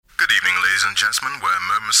Ladies and gentlemen, we're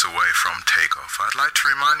moments away from takeoff. I'd like to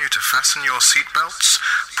remind you to fasten your seatbelts,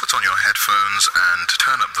 put on your headphones, and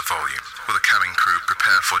turn up the volume. Will the cabin crew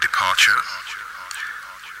prepare for departure?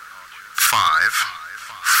 5,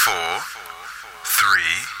 4, 3,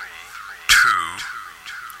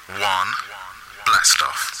 2, 1, blast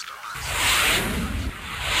off.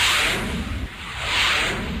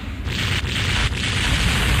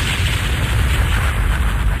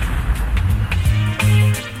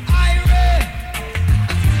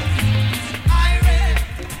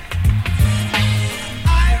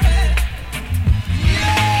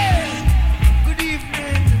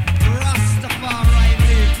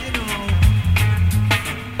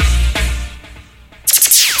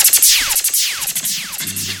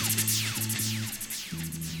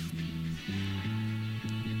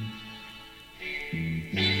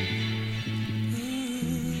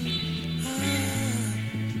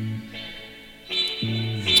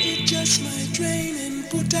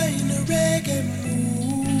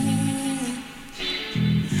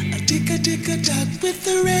 With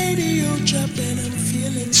the radio dropping, I'm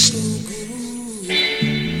feeling so good.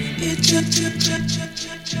 It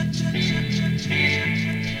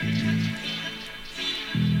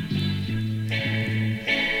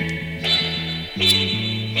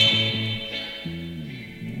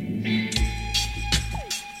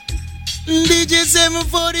DJ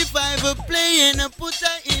 745 are playing, I put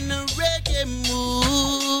her in a reggae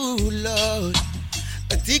mood, Lord.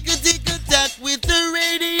 A tick-a-tick-a-tack with the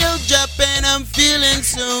radio dropping, I'm feeling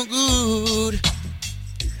so good.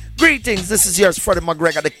 Greetings, this is yours, Freddie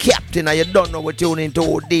McGregor, the captain, and you don't know what you're tuning into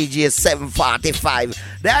DJ 745.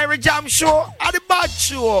 The Irie Jamms Show and the Bad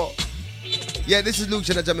Show. Yeah, this is Luke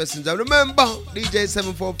Shanaja Messenger. Remember, DJ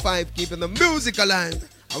 745 keeping the music alive.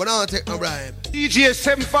 I want to take my rhyme. DJ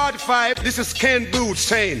 745, this is Ken Boothe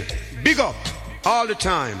saying, big up all the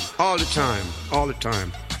time, all the time, all the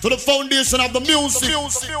time. To the foundation of the music.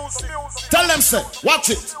 Tell them, say, watch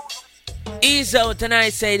it. Ease out, and I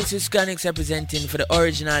say this is Conix representing for the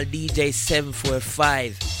original DJ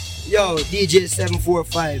 745. Yo, DJ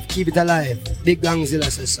 745, keep it alive. Big Gangzilla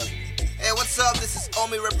says so. Hey, what's up? This is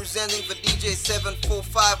Omi representing for DJ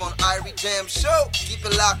 745 on Irie Jamms Show. Keep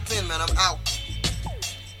it locked in, man. I'm out.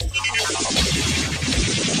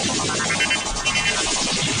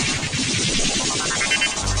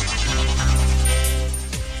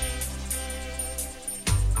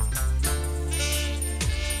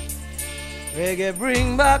 Reggae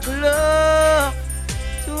bring back love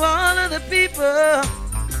to all of the people.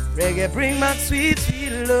 Reggae bring back sweet,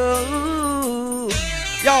 sweet love.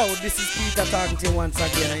 Yo, this is Peter talking to you once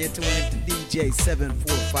again, and you're tuning into DJ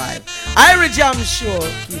 745. Irie Jamms Show.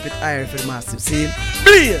 Keep it Irie for the massive scene.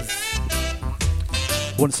 Please.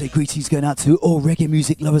 Want to say greetings going out to all reggae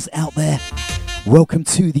music lovers out there. Welcome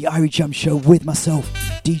to the Irie Jamms Show with myself,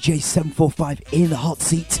 DJ 745, in the hot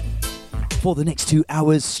seat. For the next 2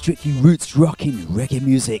 hours, strictly roots rocking reggae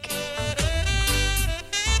music.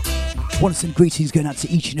 Want to send greetings going out to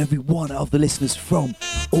each and every one of the listeners from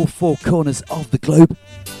all 4 corners of the globe.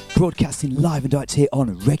 Broadcasting live and direct here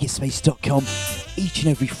on reggaespace.com each and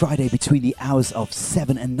every Friday between the hours of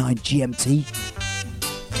 7 and 9 GMT.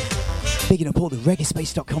 Bigging up all the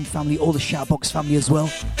reggaespace.com family, all the Shoutbox family as well.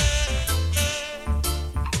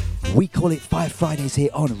 We call it 5 Fridays here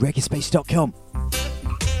on reggaespace.com.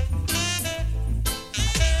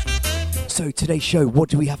 So today's show, what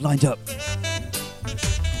do we have lined up?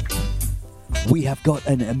 We have got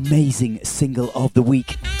an amazing single of the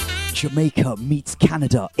week. Jamaica meets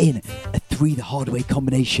Canada in a 3 the hard way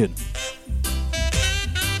combination.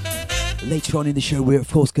 Later on in the show, we're of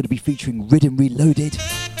course going to be featuring Riddim Reloaded.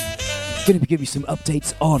 Going to be giving you some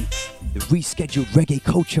updates on the rescheduled Reggae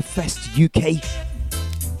Culture Fest UK.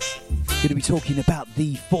 Going to be talking about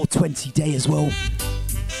the 420 day as well.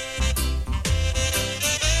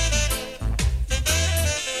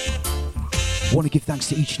 Want to give thanks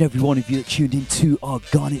to each and every one of you that tuned in to our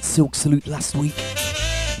Garnet Silk Salute last week.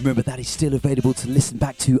 Remember, that is still available to listen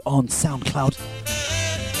back to on SoundCloud.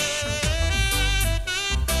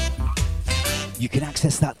 You can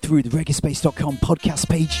access that through the reggaespace.com podcast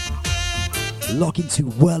page. Log into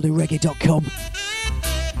worldofreggae.com.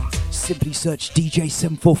 Simply search DJ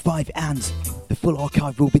 745 and the full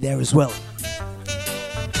archive will be there as well.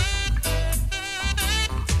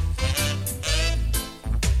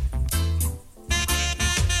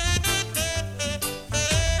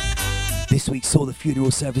 This week saw the funeral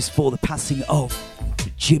service for the passing of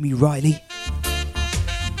Jimmy Riley.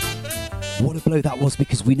 What a blow that was,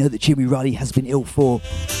 because we know that Jimmy Riley has been ill for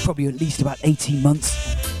probably at least about 18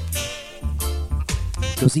 months.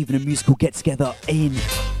 There was even a musical get-together in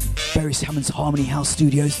Beres Hammond's Harmony House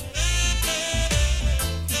Studios.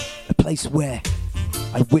 place where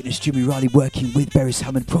I witnessed Jimmy Riley working with Beres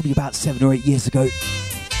Hammond probably about 7 or 8 years ago,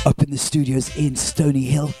 up in the studios in Stony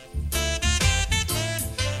Hill.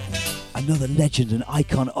 Another legend and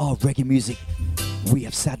icon of reggae music we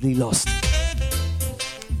have sadly lost.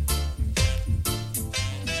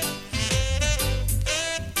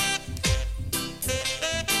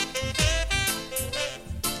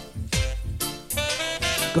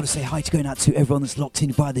 Got to say hi to going out to everyone that's locked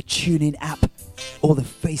in via the TuneIn app or the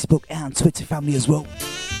Facebook and Twitter family as well.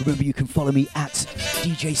 Remember, you can follow me at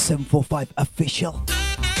DJ745official.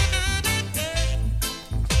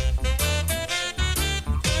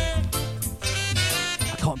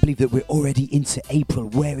 I can't believe that we're already into April.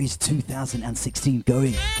 Where is 2016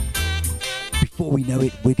 going? Before we know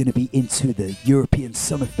it, we're going to be into the European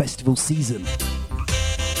Summer Festival season.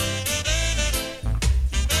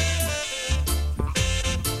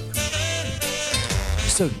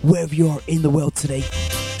 So wherever you are in the world today,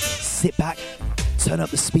 sit back, turn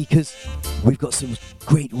up the speakers. We've got some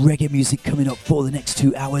great reggae music coming up for the next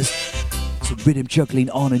 2 hours. Some rhythm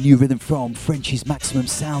juggling on, a new rhythm from Frenchie's Maximum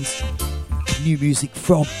Sounds. New music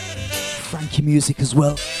from Frankie music as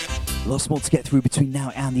well. Lots more to get through between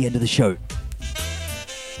now and the end of the show.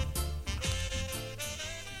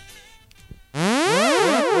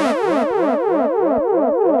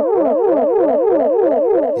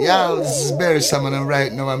 Yo, this is Barry Salmon, and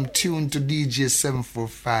right now I'm tuned to DJ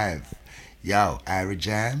 745. Yo, Irie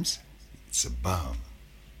Jamms, it's a bomb.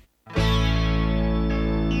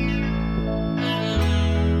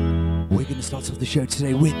 We're going to start off the show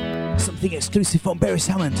today with something exclusive from Beres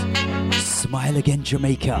Hammond. Smile Again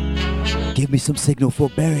Jamaica. Give me some signal for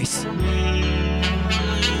Beres.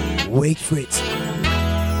 Wait for it.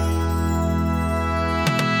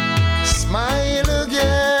 Smile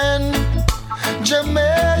again,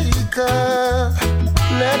 Jamaica.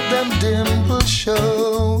 Let them dimples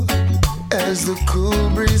show as the cool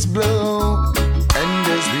breeze blow, and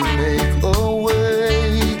as we make our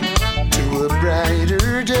way to a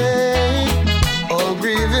brighter day, all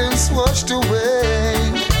grievance washed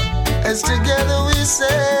away, as together we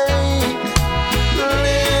say,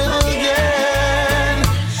 live again,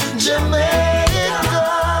 Jamaica.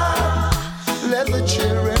 Let the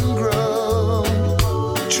children grow,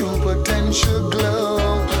 true potential glow.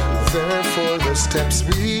 Therefore the steps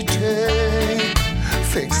we take,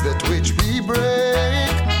 fix that which we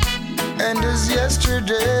break, and as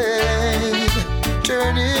yesterday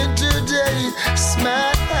turn into day,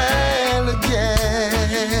 smile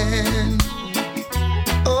again.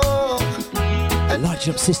 Oh, Large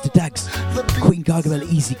up Sister Dags, Queen Gargamel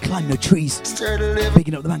Easy, Climb No Trees,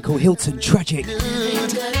 picking up the man called Hilton, Tragic,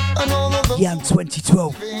 Yam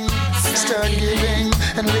 2012. Start giving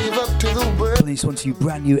and live up to the word. Playing this one to you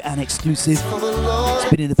brand new and exclusive. It's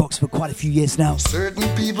been in the box for quite a few years now. Certain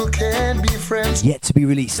people can be friends, yet to be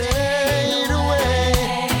released. Fade away.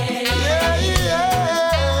 Yeah,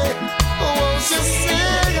 yeah. Oh, won't you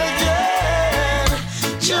sing again,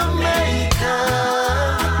 Jamaica?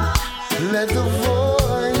 Let the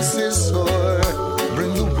voices soar,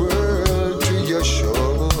 bring the world to your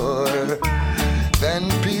shore. Then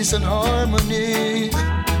peace and harmony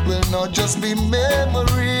will not just be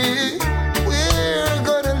memory. We're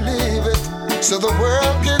gonna leave it so the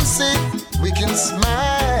world can see we can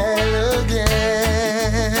smile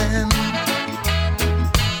again.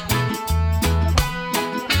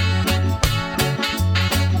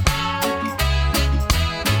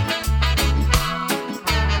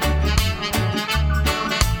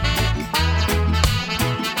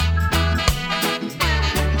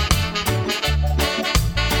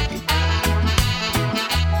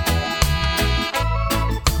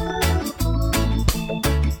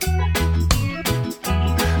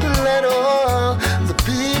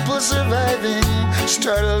 Surviving,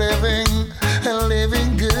 start living and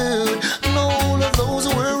living good. And all of those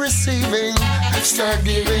who are receiving, start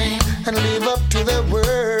giving and live up to their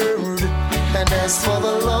word. And as for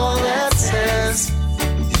the law that says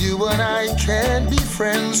you and I can be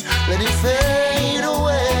friends, let it fade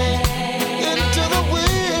away into the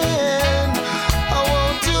wind. I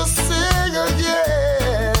want to sing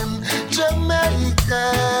again, Jamaica.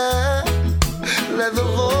 Let the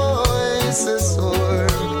voices soar,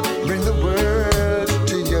 bring the world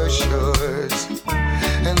to your shores,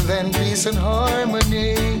 and then peace and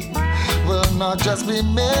harmony will not just be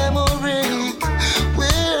memory.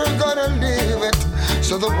 We're gonna live it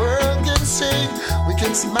so the world can see we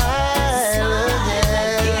can smile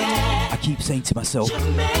again. I keep saying to myself,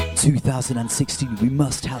 2016 we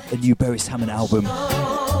must have a new Beres Hammond album.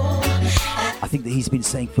 I think that he's been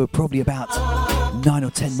saying for probably about 9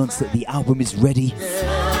 or 10 months that the album is ready.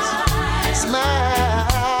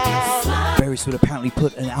 Smile. Chris will apparently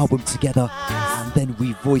put an album together and then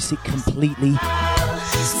revoice it completely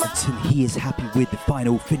until he is happy with the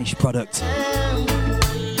final finished product.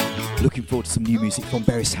 Looking forward to some new music from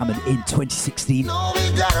Beres Hammond in 2016. No,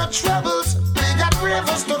 we got our troubles, we got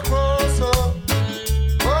rivers to cross, oh,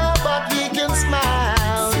 but we can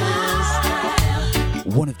smile.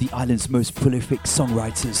 One of the island's most prolific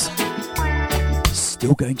songwriters,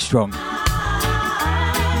 still going strong.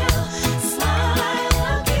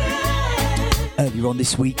 Earlier on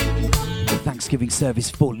this week, the Thanksgiving service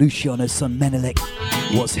for Luciano's son Menelik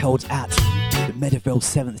was held at the Meadowvale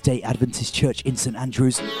Seventh-day Adventist Church in St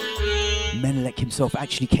Andrews. Menelik himself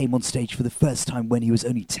actually came on stage for the first time when he was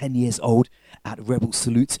only 10 years old at Rebel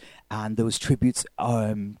Salute, and there was tributes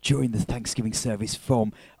during the Thanksgiving service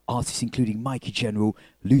from artists including Mikey General.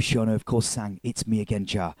 Luciano, of course, sang It's Me Again,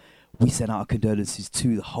 Ja. We send out our condolences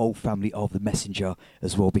to the whole family of the Messenger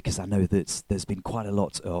as well, because I know that there's been quite a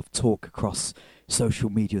lot of talk across social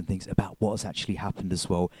media and things about what has actually happened as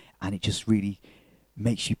well, and it just really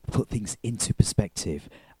makes you put things into perspective.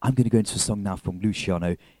 I'm going to go into a song now from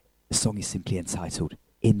Luciano. The song is simply entitled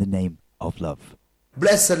In the Name of Love.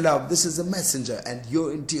 Blessed love, this is the Messenger, and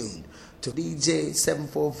you're in tune to DJ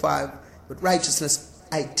 745 with righteousness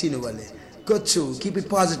itinerary. Go to, keep it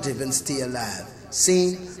positive and stay alive.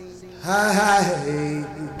 Sing, hi.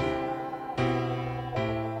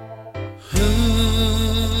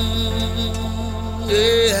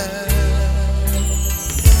 Yeah.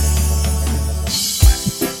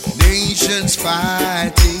 Nations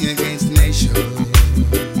fighting against nations.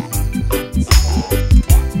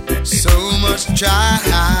 So much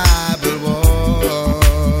tribal war.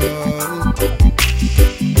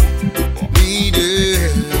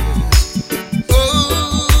 Leaders,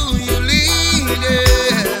 oh, you leaders,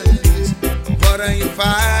 what are you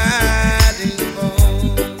fighting for?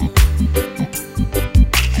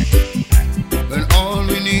 But all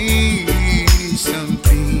we need is some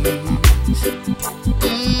peace,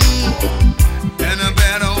 and a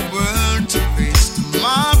better world to face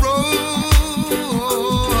tomorrow.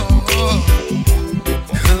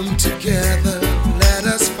 Together, let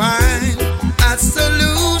us find a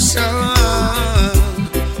solution.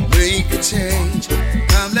 Make a change.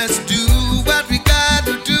 Come, let's do what we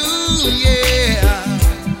gotta do, yeah.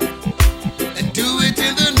 And do it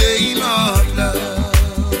in the name of love.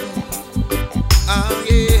 Oh,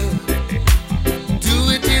 yeah. Do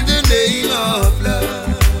it in the name of love.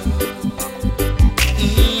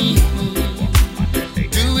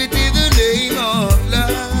 Do it in the name of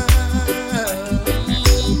love.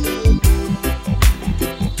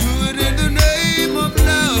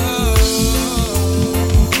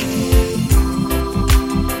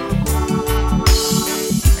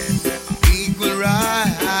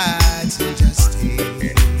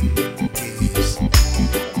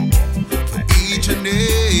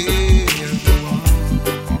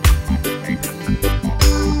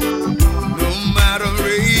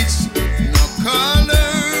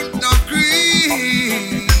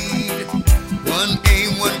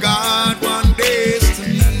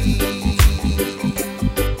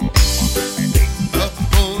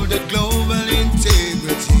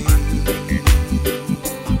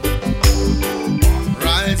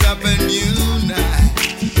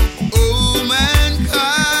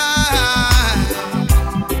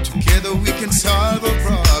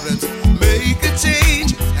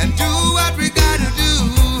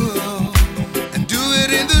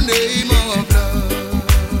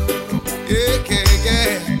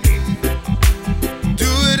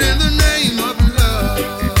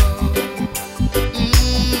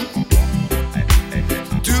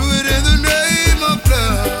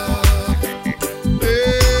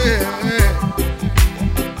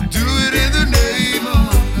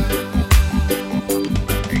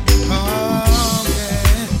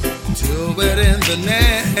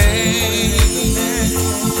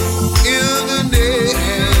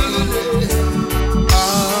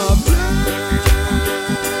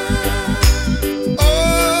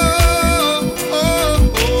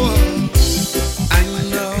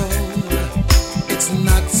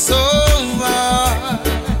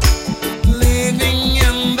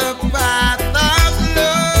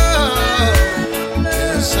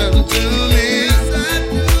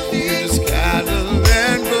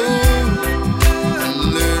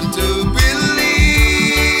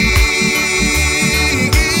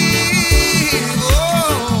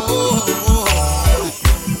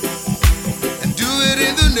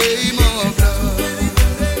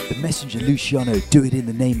 Luciano, Do It in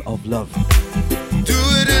the Name of Love. Do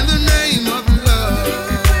it in the name of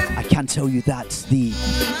love. I can't tell you that the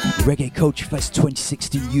Reggae Culture Fest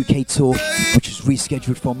 2016 UK tour, which was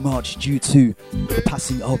rescheduled from March due to the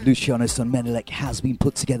passing of Luciano's son Menelik, has been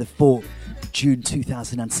put together for June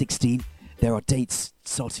 2016. There are dates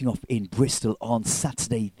starting off in Bristol on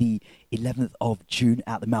Saturday the 11th of June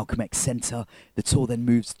at the Malcolm X Centre. The tour then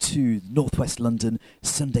moves to northwest London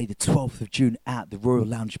Sunday the 12th of June at the Royal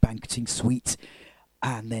Lounge Banqueting Suite.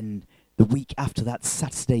 And then the week after that,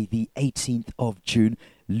 Saturday the 18th of June,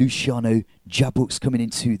 Luciano Jabbook's coming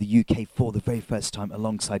into the UK for the very first time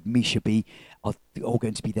alongside Misha B. Are all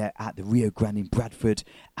going to be there at the Rio Grande in Bradford.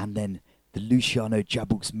 And then the Luciano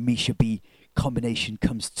Jabbook's Misha B combination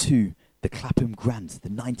comes to the Clapham Grand, the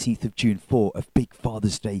 19th of June for a big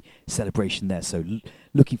Father's Day celebration there. So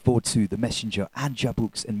looking forward to the Messenger and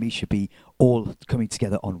Jabbook's and Misha B all coming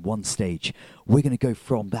together on one stage. We're going to go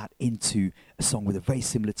from that into a song with a very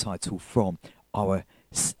similar title from our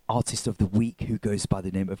artist of the week, who goes by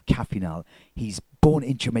the name of Kafinal. He's born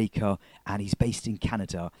in Jamaica and he's based in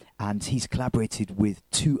Canada, and he's collaborated with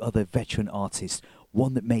two other veteran artists.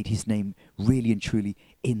 One that made his name really and truly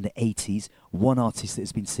in the 80s, one artist that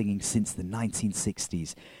has been singing since the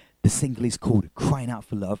 1960s. The single is called Crying Out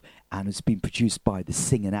for Love and has been produced by the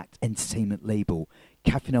Sing and Act Entertainment label.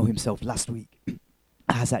 Kafinal himself last week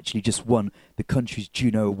has actually just won the country's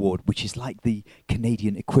JUNO Award, which is like the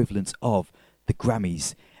Canadian equivalent of the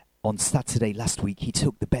Grammys. On Saturday last week, he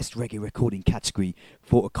took the Best Reggae Recording category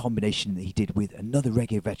for a combination that he did with another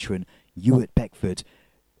reggae veteran, Ewart Beckford,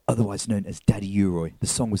 otherwise known as Daddy Uroy. The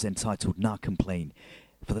song was entitled Nah Complain.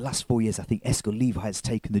 For the last 4 years, I think Esco Levi has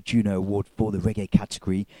taken the JUNO Award for the reggae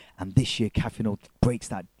category, and this year Kafinal breaks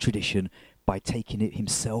that tradition by taking it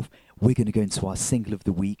himself. We're going to go into our single of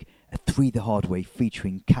the week, a 3 the Hard Way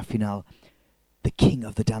featuring Kafinal, the king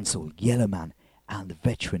of the dancehall, Yellowman, and the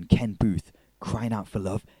veteran Ken Boothe, Crying Out for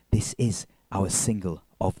Love. This is our single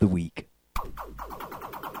of the week.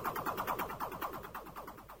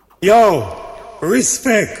 Yo,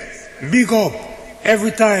 respect, big up,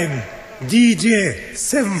 every time, DJ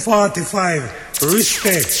 745,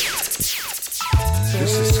 respect.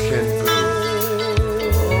 This is Ken Boothe,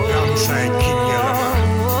 alongside King Yellowman.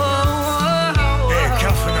 Hey,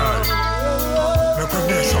 Kafinal, look at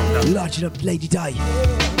this on that. Large up, Lady Di.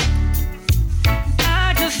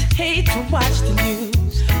 I just hate to watch the news.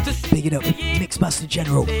 Big it up, Mixmaster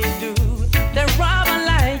General. They rob and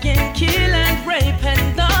lie and kill and rape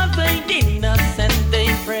and love the innocent they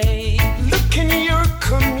pray. Look in your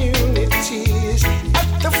communities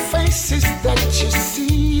at the faces that you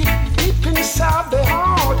see. Deep inside their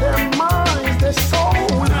heart, their minds, their soul.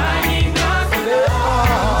 Crying out for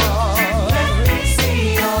love. Let me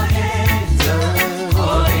see your hands up.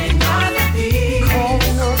 Calling out the peace.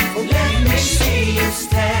 Let me see you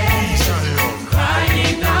stand.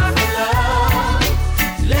 Crying out for love.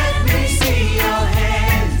 Let me see your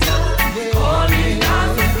hands up. Calling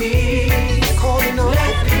out the peace.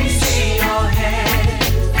 Let me see your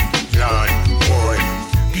hands. Lord, boy,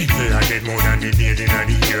 people are dead more than the dead in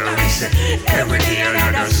the year. We say every day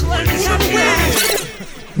another soul disappears.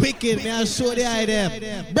 Wicked, may I show the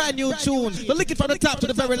idea. Brand new tunes. So lick it from the top to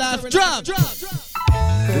the very last drop.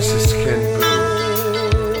 This is Ken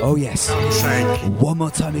Boothe. Oh yes. One more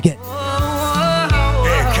time again.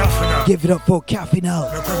 Give it up for Kafinal,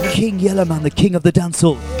 King Yellowman, the king of the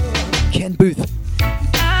dancehall, Ken Boothe.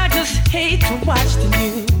 I just hate to watch the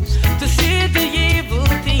news, to see the evil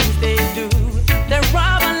things they do. They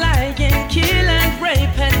rob and lie and kill and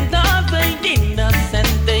rape and love the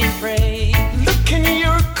innocent they pray. Look in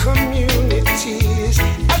your communities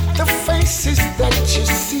at the faces that you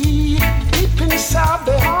see. Deep inside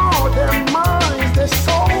their heart, their minds, their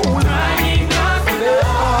soul. Crying out for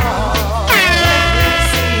love.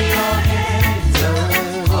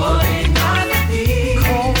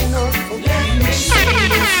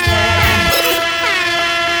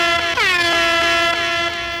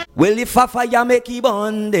 Well, if a fire make it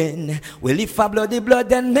burn, then well, if a bloody blood,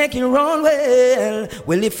 then make it run well.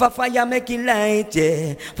 Well, if a fire make it light,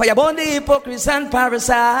 yeah. Fire burn the hypocrites and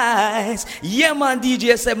parasites. Yeah, man,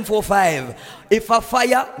 DJ 745. If a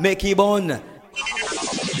fire make it burn.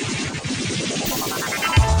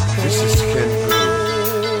 This is Ken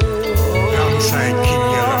Boothe, alongside King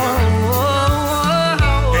Yellowman.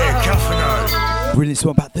 Hey, Kafinal. Brilliant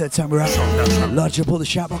song, about third time around. Large up all the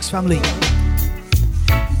Shoutbox family.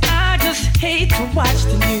 Hate to watch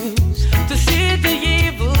the news, to see the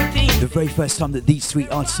evil things. The very first time that these three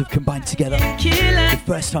artists have combined together. The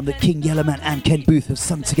first time that King Yellowman and Ken Boothe have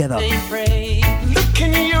sung together. Look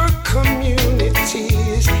in your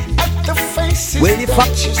communities at the faces well,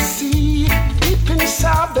 that you see. Deep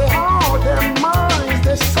inside their heart, their minds,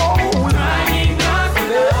 their soul. Crying out for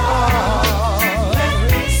love.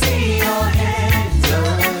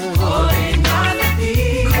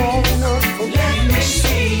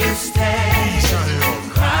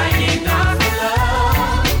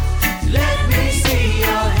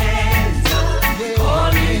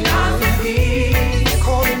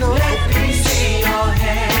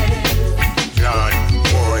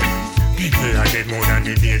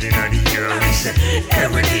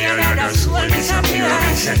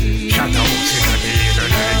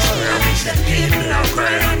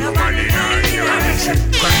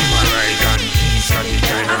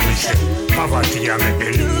 media make me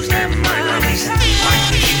lose them mind and miss. And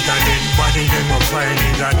the shit a dead body, them a find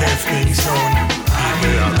it a deafening sound.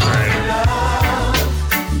 People are crying.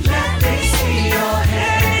 Let me see your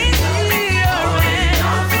hands holding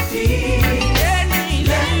on to peace.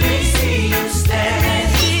 Let me see you stand.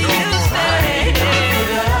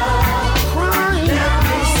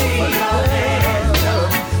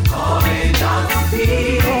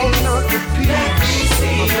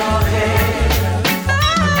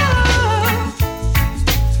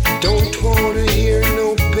 Don't wanna hear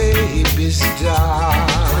no babies die.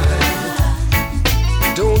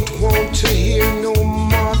 Don't want to hear no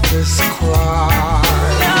mothers cry.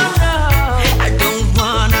 I don't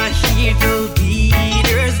wanna hear the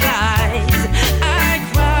leaders' lies. I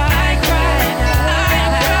cry, I cry,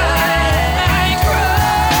 I cry.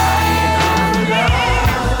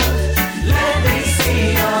 Let me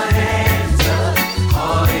see your hands up,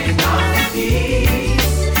 calling on the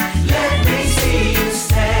peace. Let me see you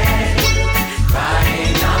stand,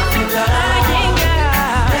 crying out for love.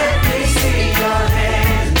 Let me see your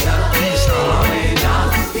hands up, calling on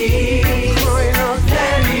the peace.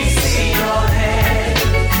 Let me see your hands,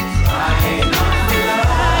 crying out for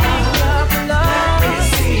love. Let me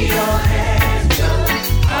see your hands up,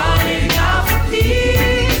 calling out for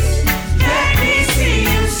peace. Let me see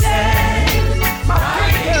you stand,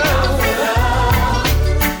 crying out for love.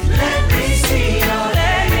 Let me see your,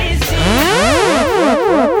 let me see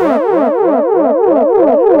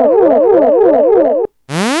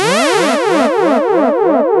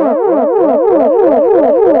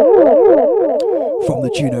From the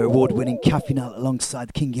JUNO Award winning Kafinal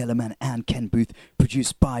alongside King Yellowman and Ken Boothe,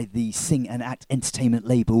 produced by the Sing and Act Entertainment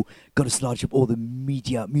label. Got to sludge up all the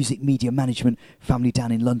music media management family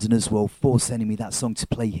down in London as well for sending me that song to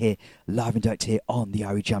play here, live and direct here on the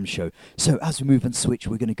Irie Jamms Show. So as we move and switch,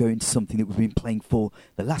 we're going to go into something that we've been playing for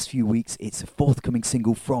the last few weeks. It's a forthcoming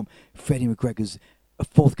single from Freddie McGregor's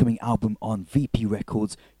forthcoming album on VP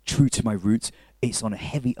Records, True to My Roots. It's on a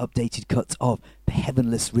heavy updated cut of the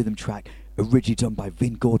Heavenless rhythm track, originally done by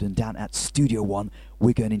Vin Gordon down at Studio One.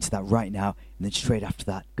 We're going into that right now, and then straight after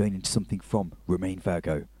that, going into something from Remain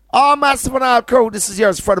Virgo. Oh, massive and all crew, this is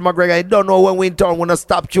yours, Freddie McGregor. I don't know when we in town, when I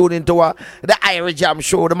stop tuning to the Irie Jamms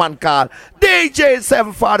Show, the man called DJ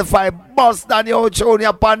 745. Bust down your tune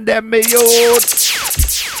upon them, me youth.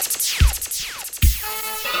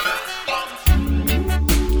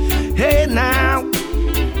 Hey now,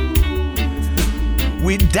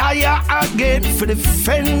 we die again for the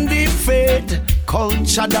Fendi faith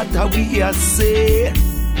culture that we are say.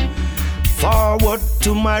 Forward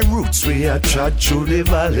to my roots, we are trod through the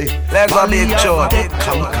valley. Let's go big show.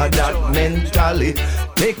 Conquer that mentally.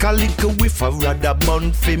 Take a little whiff of rather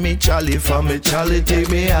bun for me Charlie. For me Charlie take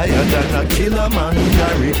me higher than a killer man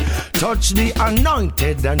carry. Touch the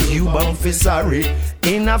anointed and you bound for sorry.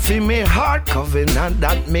 Enough in me heart covenant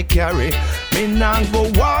that me carry. Me now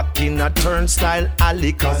go walk in a turnstile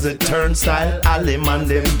alley, cause the turnstile alley man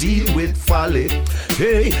them deal with folly.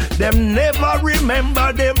 Hey, them never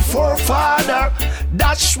remember them forefather.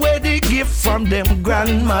 That's where they give from them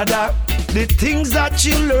grandmother. The things that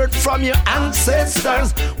you learned from your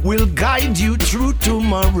ancestors will guide you through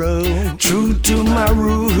tomorrow. True to my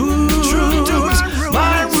roots, true to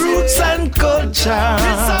my roots and culture.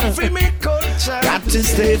 Got to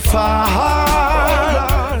stay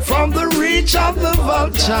far from the reach of the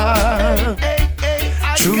vulture.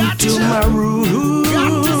 True to my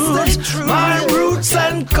roots, my roots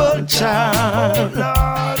and culture.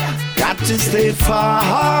 Got to stay far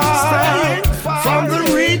from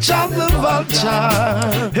the reach of the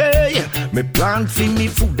vulture. Hey, me plant for me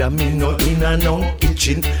food and me no in and no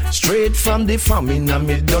itching. Straight from the farm in and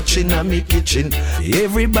me Dutch in and me kitchen.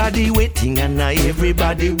 Everybody waiting and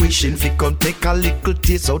everybody wishing fi come take a little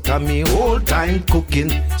taste out of me whole time cooking.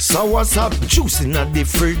 Sour sap juice in the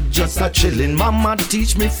fridge just a chilling. Mama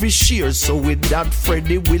teach me fi share, so with that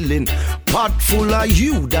Freddie willing. Pot full of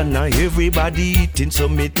you and everybody eating, so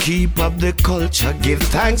me keep up the culture. Give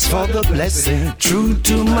thanks for the blessing. True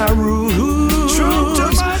to my roots, true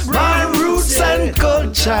to my roots and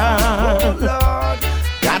culture. Oh, Lord.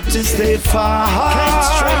 Got to stay far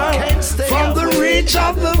can't stay from away. The reach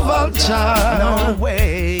of the vulture. No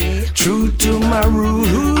way. True to my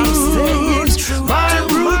roots, my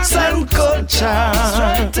roots and culture.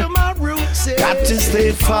 Straight to my roots. Yeah. Got to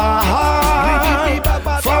stay far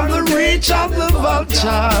from the reach of the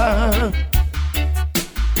vulture.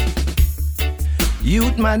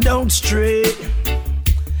 Youth man, don't stray.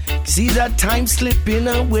 See that time slipping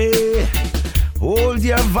away. Hold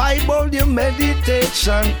your vibe, hold your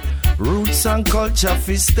meditation. Roots and culture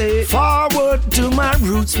fi stay. Forward to my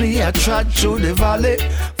roots, me I trot through the valley.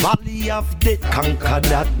 Valley of death, conquer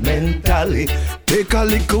that mentally. Take a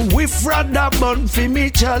little whiff, rather bun fi me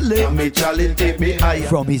chale. Me chale take me higher.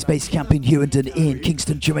 From his base camp in Hughenden in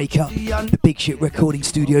Kingston, Jamaica, the Big Shit Recording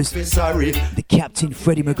Studios, the Captain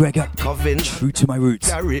Freddie McGregor, True to My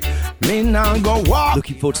Roots. Me now go walk.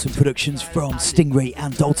 Looking forward to some productions from Stingray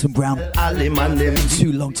and Dalton Brown,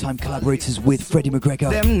 two long-time collaborators with Freddie McGregor.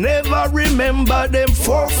 Them never remember them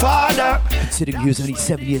forefather. Considering he was only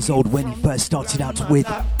 7 years old when he first started out with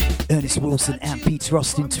Ernest Wilson and Peter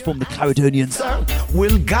Austin to form the Clarendonians.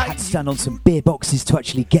 Had to stand on some beer boxes to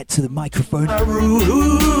actually get to the microphone.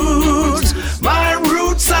 My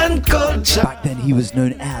roots and culture. Back then he was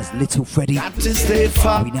known as Little Freddie. To stay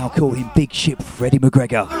far. We now call him Big Ship Freddie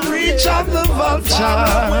McGregor. Reach of the vulture.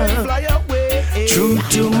 True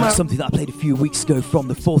to my. Something that I played a few weeks ago from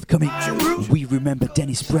the forthcoming We Remember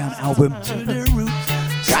Dennis Brown album.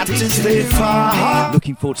 Got to stay far.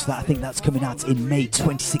 Looking forward to that. I think that's coming out in May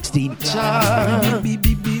 2016.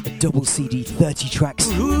 A double CD, 30 tracks.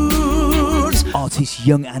 Artists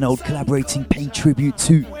young and old collaborating, paying tribute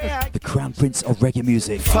to the Crown Prince of reggae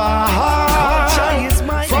music. Far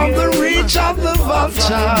from the reach of the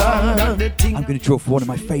vulture. I'm going to draw for one of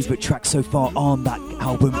my favourite tracks so far on that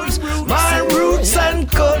album. My roots and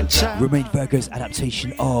culture. Romain Virgo's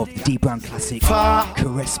adaptation of the D Brown classic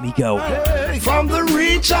Caress Me Girl. From the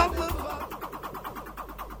reach of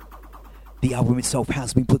the album itself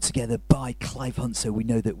has been put together by Clive Hunt, so we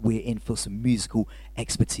know that we're in for some musical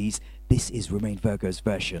expertise. This is Romain Virgo's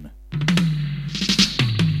version.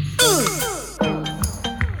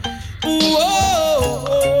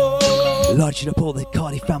 Larging up all the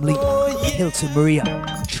Cardiff family, Hilton Maria,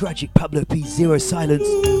 Tragic Pablo P, Zero Silence,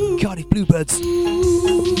 Cardiff Bluebirds.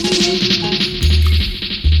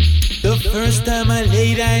 The first time I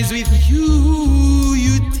laid eyes with you,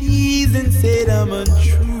 you teased and said I'm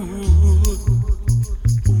untrue.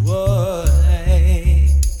 Why?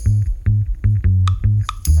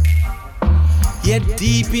 Yet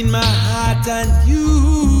deep in my heart I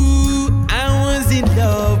knew I was in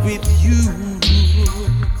love with you.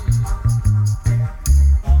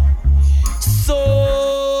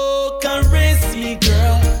 So caress me,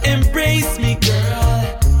 girl, embrace me,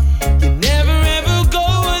 girl. You never ever go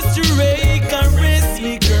astray. Caress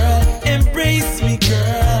me, girl, embrace me,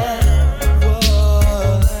 girl.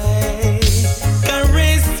 Why?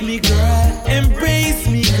 Caress me, girl, embrace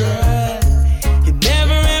me, girl. You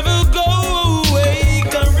never ever go away.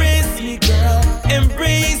 Caress me, girl,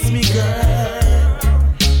 embrace me, girl.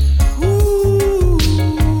 Ooh,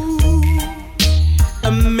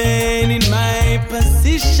 a man in my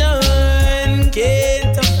position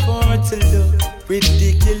can't afford to look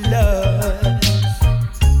ridiculous.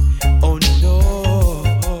 Oh no.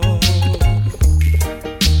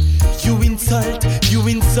 You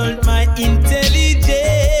insult my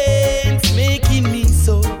intelligence, making me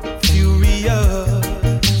so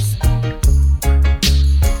furious.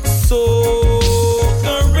 So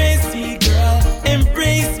caress me, girl,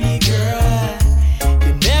 embrace me, girl.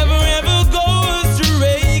 You never ever go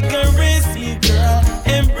astray. Caress me, girl,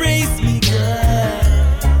 embrace me,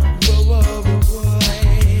 girl. Whoa, whoa, whoa, whoa.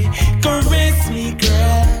 Caress me,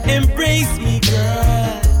 girl, embrace me,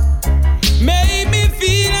 girl. Make me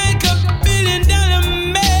feel like $1 billion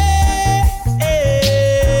man.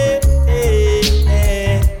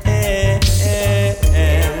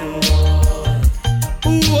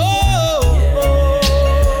 Whoa,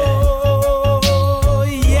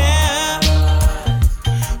 yeah.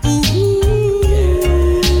 Ooh,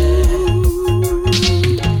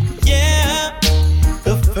 yeah.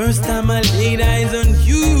 The first time I laid eyes on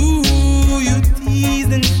you, you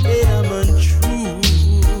teased and said I'm untrue.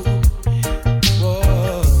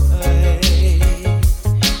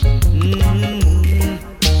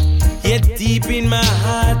 Yet deep in my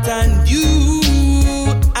heart I knew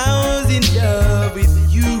I was in love with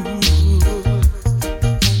you.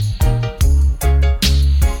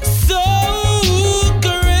 So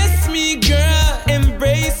caress me, girl,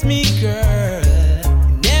 embrace me, girl.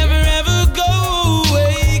 Never ever go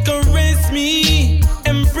away. Caress me,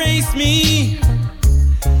 embrace me.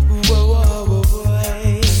 Whoa, whoa, whoa,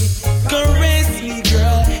 whoa. Caress me,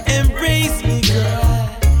 girl, embrace me, girl.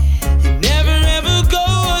 You never ever go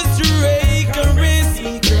astray. Caress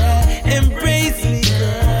me, girl,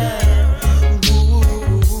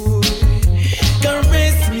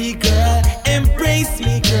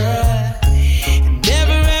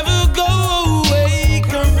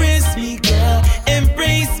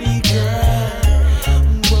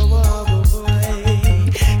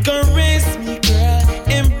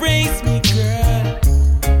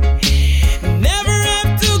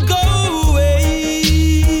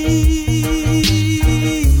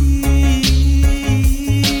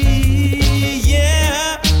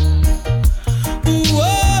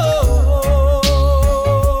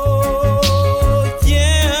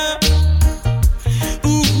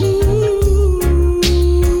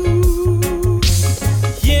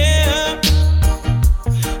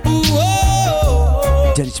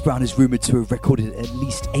 Brown is rumoured to have recorded at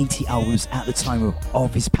least 80 albums at the time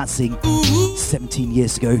of his passing 17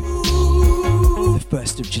 years ago, the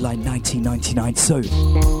 1st of July 1999. So,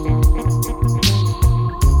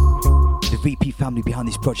 the VP family behind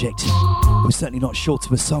this project was certainly not short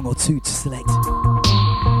of a song or two to select.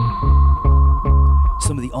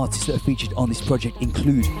 Some of the artists that are featured on this project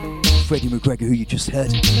include Freddie McGregor, who you just heard,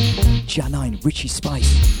 Janine, Richie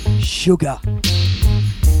Spice, Sugar,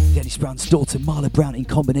 Dennis Brown's daughter Marla Brown in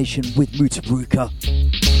combination with Muta Baruka,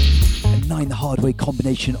 and Nine the Hard Way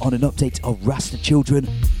combination on an update of Rasta Children,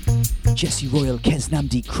 Jesse Royal,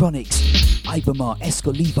 Keznamdi, Chronics, Ibamar,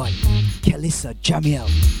 Esco Levi, Kelissa, Jamiel,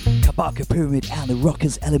 Kabaka Pyramid and the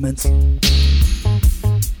Rockers Elements.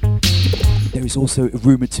 There is also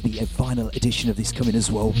rumoured to be a vinyl edition of this coming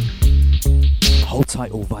as well. Hold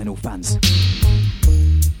tight, all vinyl fans.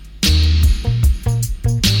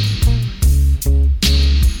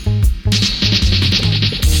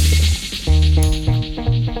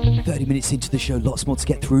 Minutes into the show, lots more to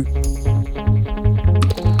get through.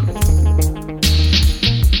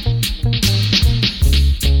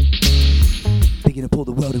 Bigging up all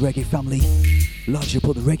the world of reggae family, largely up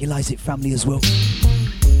all the Regulize It family as well.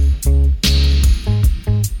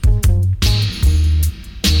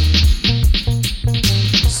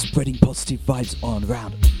 Spreading positive vibes on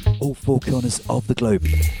around all four corners of the globe.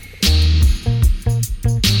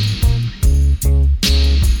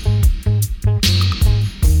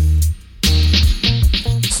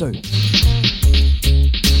 So, there's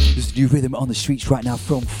a new rhythm on the streets right now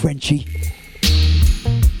from Frankie.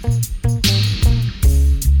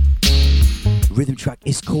 Rhythm track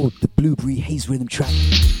is called the Blueberry Haze rhythm track.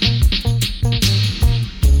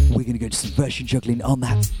 We're going to go to some version juggling on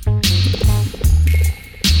that.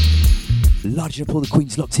 Large up all the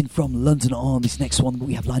Queens locked in from London on this next one that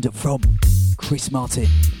we have lined up from Chris Martin.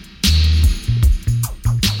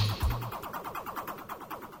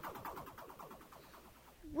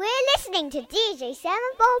 Listening to DJ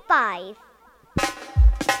 745.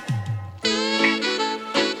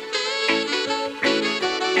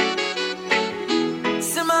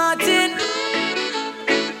 So Martin,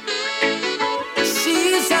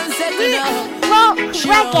 she's on second up. She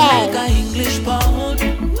don't like a English pound,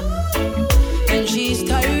 and she's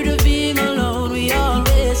tired of being alone. We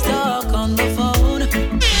always talk on the phone. I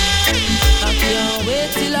can't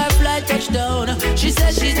wait till our flight touchdown. She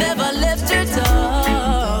says she's never left her town.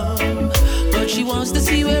 She wants to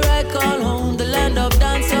see where I call home, the land of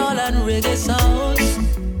dancehall and reggae sounds.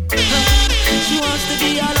 She wants to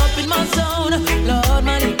be all up in my zone. Lord,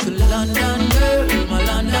 my little London girl, my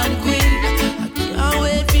London queen. I can't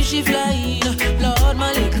wait till she flying. Lord,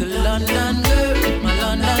 my little London girl, my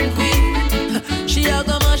London queen. She a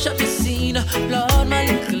go mash up the scene. Lord, my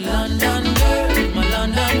little London girl, my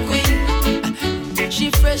London queen. She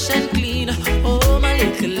fresh and clean. Oh, my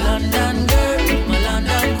little London girl, my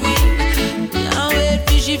London queen.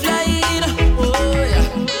 She flying, oh yeah.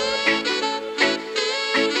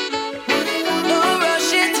 No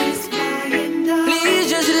rush it, please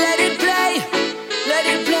just let it play, let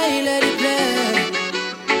it play, let it play.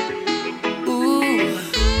 Ooh,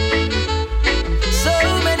 so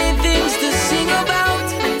many things to sing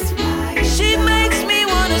about. She makes me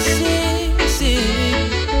wanna sing, sing.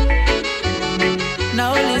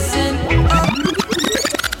 Now listen up.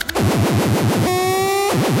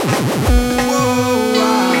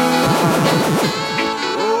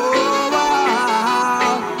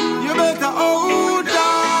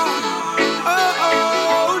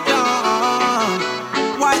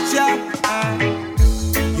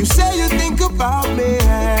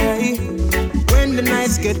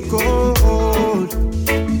 Get cold,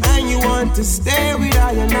 and you want to stay with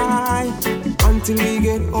I and I until we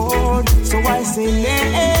get old. So I say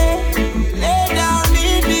lay down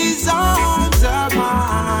in these arms of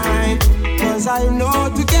mine, 'cause I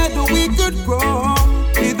know together we could grow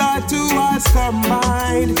with our two hearts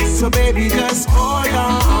combined. So baby, just hold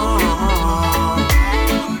on.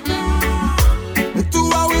 The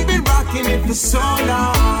two of we've been rocking it for so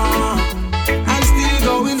long, and still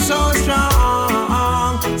going so strong.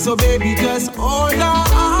 So baby, just hold on.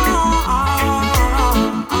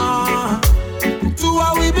 To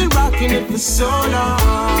what we've been rocking it for so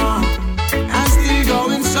long, and still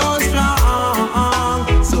going so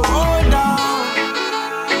strong. So hold on.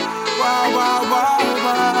 Wow, wow, wow,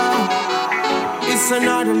 wow. It's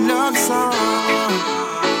another love song.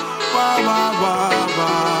 Wow, wow, wow,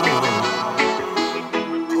 wow.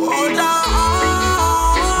 Hold on.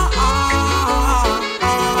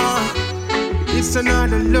 It's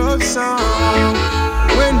another love song.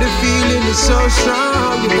 When the feeling is so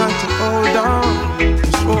strong, you got to hold on.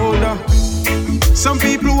 Just hold on. Some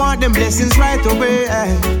people want them blessings right away,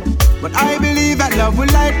 but I believe that love will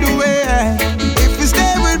light the way. If you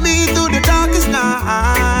stay with me through the darkest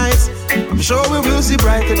nights, I'm sure we will see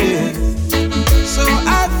brighter days. So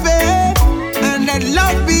have faith and let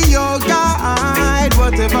love be your guide.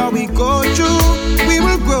 Whatever we go through, we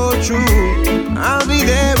will grow through. I'll be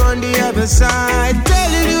there on the other side,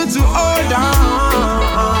 telling you to hold on.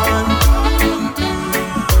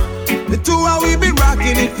 The two are we've been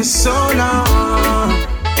rocking it for so long,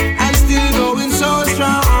 and still going so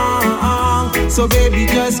strong. So baby,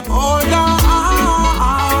 just hold on.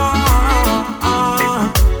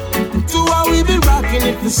 The two are we've been rocking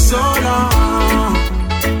it for so long,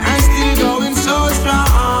 and still going so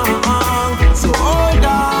strong. So hold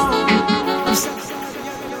on.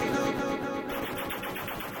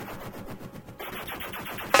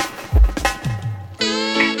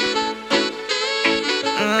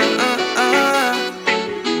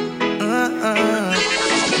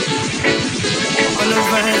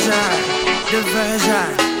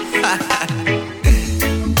 Diversion.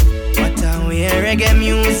 What a way reggae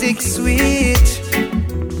music sweet.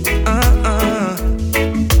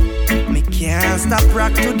 Me can't stop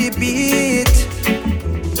rock to the beat.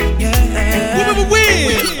 Yeah.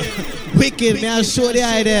 Wicked, man, I'll show the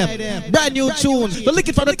item. Brand new tunes. The lick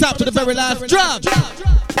it from the top to the very last drop.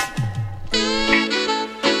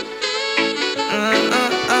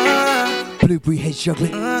 Blueberry Haze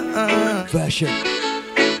juggling version.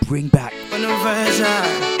 Bring back.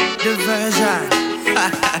 Diversion.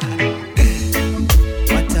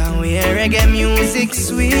 What a way reggae music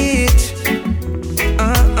sweet.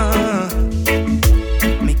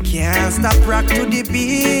 Me can't stop rock to the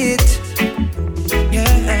beat.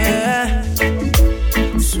 Yeah.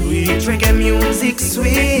 Sweet reggae music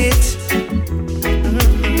sweet.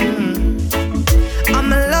 I'm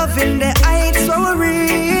loving the heights so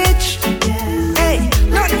rich. Hey,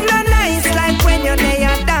 nothing no nice like when you're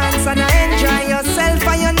there dance and enjoy yourself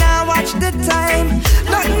and you now watch the time.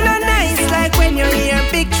 Nothing no nice like when you hear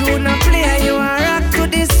big tune and play you and rock to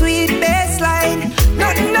the sweet bass line.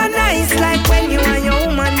 Nothing no nice like when you and your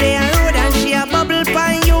woman there road and she a bubble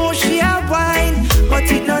by you, she a wine. But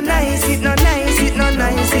it no nice, it no nice, it no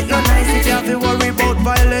nice, it no nice. If you have to worry about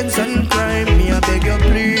violence and crime, me I beg you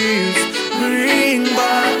please bring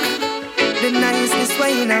back the niceness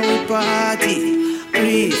when we party.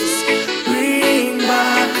 Please bring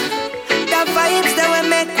back the vibes that will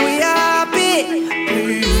make we happy.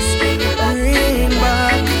 Please bring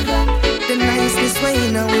back the niceness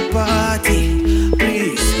when we party.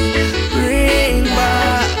 Please bring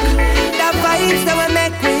back the vibes that will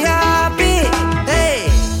make we happy. Hey,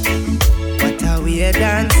 what a weird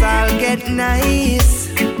dance, I'll get nice.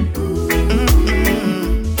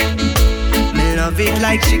 Love it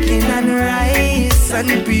like chicken and rice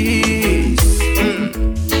and peas.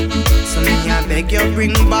 So me I beg you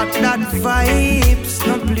bring back that vibes,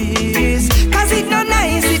 no please. Cause it no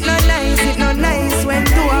nice, it no nice, it no nice. When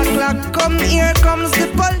 2 o'clock come, here comes the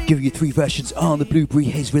police. Giving you 3 versions on the Blueberry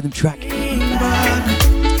Haze rhythm track.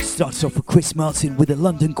 Starts off with Chris Martin with the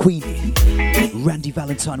London Queen. Randy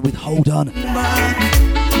Valentine with Hold On.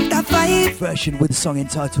 Version with a song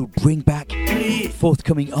entitled Bring Back,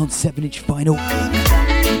 forthcoming on 7-inch vinyl.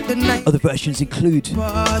 Other versions include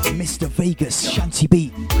Mr. Vegas, Shanty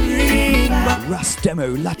B, Ras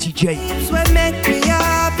Demo, Latty J.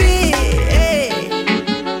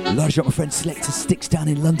 Large up my friend Selector Sticks down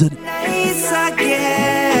in London.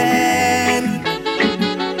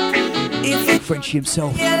 Frenchie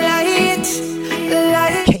himself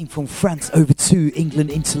came from France over to England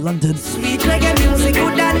into London. He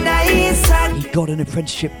got an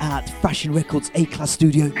apprenticeship at Fashion Records A-Class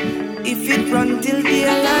Studio,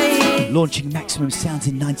 launching Maximum Sounds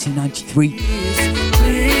in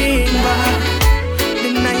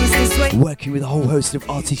 1993, working with a whole host of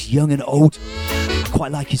artists young and old. I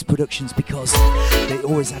quite like his productions because they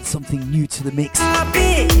always had something new to the mix.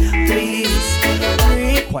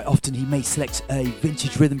 Quite often he may select a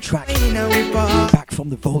vintage rhythm track back from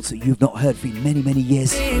the vaults that you've not heard for many, many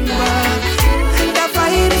years.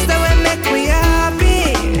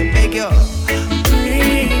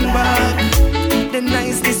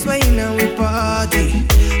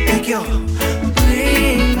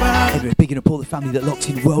 Anyway, bigging up all the family that locked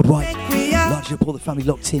in worldwide. Largely up all the family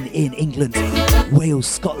locked in England, Wales,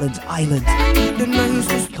 Scotland, Ireland.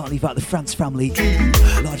 Can't leave out the France family.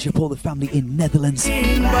 Largely up all the family in Netherlands,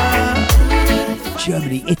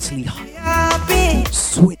 Germany, Italy,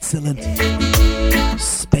 Switzerland,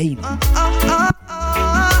 Spain.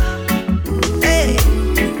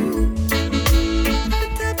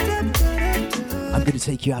 I'm going to to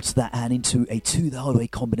take you out to that and into a To The Hard Way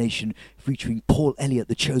combination featuring Paul Elliott,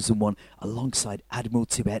 the chosen one, alongside Admiral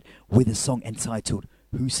Tibet with a song entitled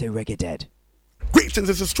Who Say Reggae Dead. Greetings,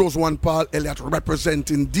 this is Chosen One Paul Elliott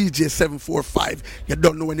representing DJ 745. You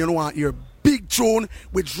don't know when you don't want your big tune,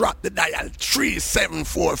 we drop the dial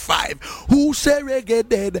 3745. Who say reggae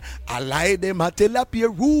dead? I lie them, I tell up your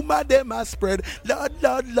rumor them I spread. Lord,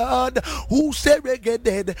 Lord, Lord. Who say reggae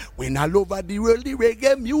dead? When all over the world the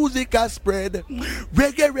reggae music has spread.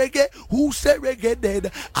 Reggae, reggae. Who say reggae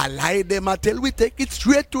dead? I lie them, I tell we take it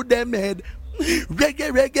straight to them head.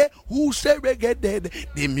 Reggae, reggae, who say reggae dead?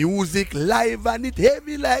 The music live and it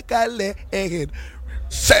heavy like a lead.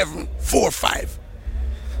 745.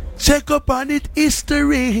 Check up on it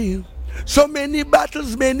history. So many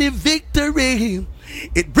battles, many victory.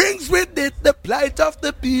 It brings with it the plight of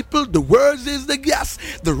the people. The words is the gas,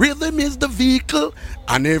 the rhythm is the vehicle,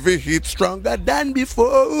 and every hit stronger than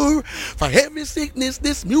before. For heavy sickness,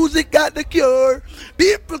 this music got the cure.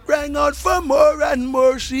 People crying out for more and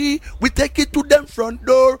more. See, we take it to them front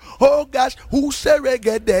door. Oh gosh, who say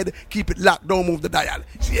reggae dead? Keep it locked, don't move the dial.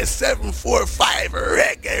 See, 745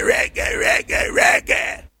 reggae, reggae, reggae,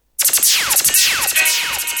 reggae.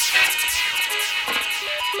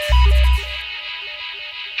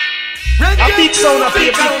 A big sound of a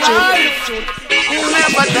big tune.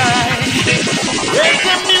 Never die.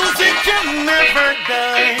 Reggae music can never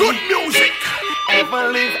die. Good music. Ever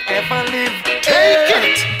live. Take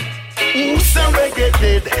it. Who say reggae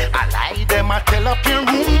dead? I lie them, I tell up your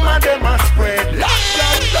rumor them I spread.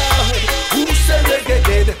 Lord. Who say reggae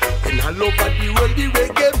dead? And all over the world the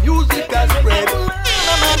reggae music has spread. No.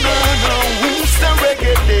 Who say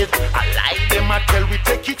reggae dead? I lie them, I tell we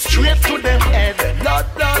take it straight to them head. Lord.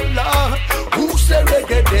 Who say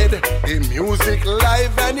reggae dead? The music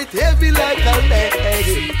live and it heavy like a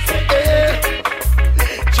lead.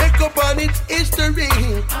 Check up on its history.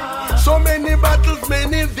 So many battles,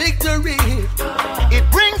 many victory.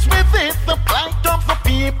 It brings with it the plight of the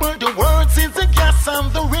people. The words is a gas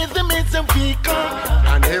and the rhythm is a vehicle.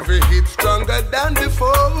 And every hit stronger than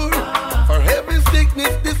before. For heavy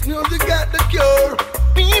sickness, this music got the cure.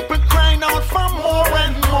 People crying out for more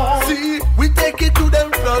and more. See, we take it to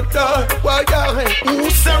them front door. Why who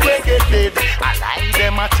say reggae dead? I lie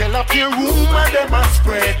them, I tell up your rumor them I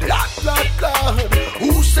spread. Lord.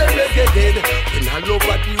 Who say reggae dead? When all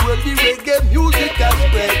over the world the reggae music has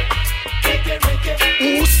spread.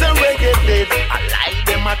 Who say reggae dead? I lie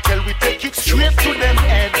them, I tell we take it straight to them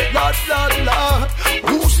head. Lord.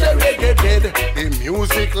 Who say reggae dead? The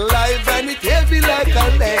music live and it heavy like a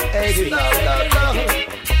lead.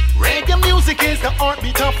 Lord. Reggae music is the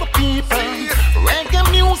heartbeat of the people. Reggae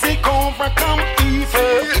music overcome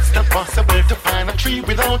evil. It's not possible to find a tree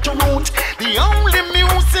without a root. The only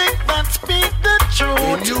music that speaks the truth.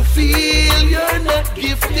 When you feel you're not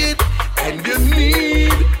gifted and you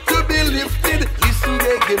need to be lifted, listen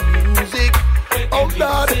reggae music. Oh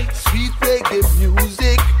Lord, sweet reggae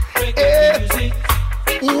music.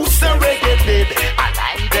 Who say reggae dead? I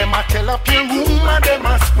lie them, I tell up your rumor them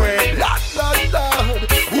I spread. Lord.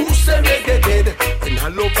 Who say reggae dead? And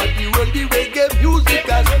all over the world the reggae music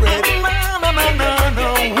has spread.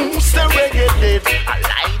 No. Who say reggae dead? I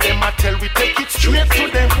lie them, I tell we take it straight to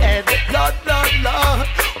them head. Lord.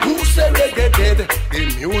 Who say reggae dead? The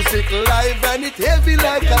music live and it heavy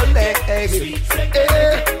like a lead.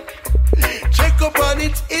 Check up on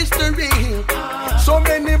its history. So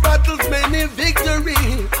many battles, many victory.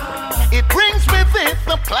 It brings with it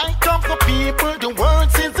the plight of the people. The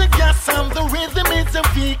words is a gas and the rhythm is a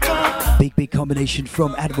vehicle. Big combination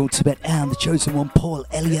from Admiral Tibet and the chosen one Paul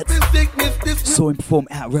Elliott. Saw him perform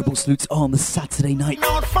at Rebel Salutes on the Saturday night.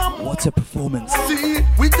 What a performance. See,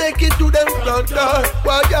 we take it to them front door.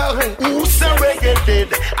 Who say reggae dead?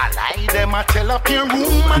 I lie them, I tell up your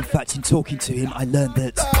rumor. In fact, in talking to him, I learned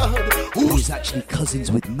that he is actually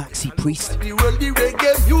cousins with Maxi Priest.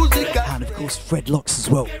 And of course, Fred Locks as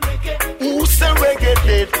well. Who say reggae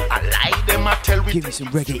dead? I lie them, I tell we. Give you some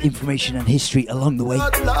reggae information and history along the way.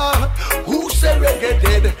 Who say reggae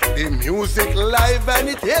dead? The music live and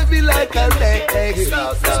it heavy like a lead.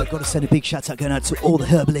 So I've got to send a big shout out going out to all the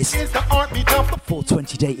herbalists.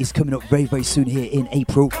 420 Day is coming up very, very soon here in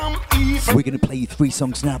April. So we're going to play you 3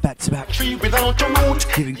 songs now back to back,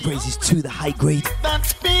 giving praises to the high grade.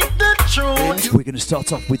 We're going to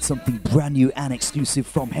start off with something brand new and exclusive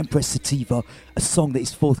from Hempress Sativa, a song that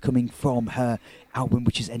is forthcoming from her album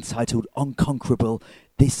which is entitled Unconquerable.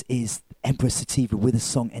 This is Hempress Sativa with a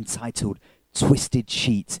song entitled Twisted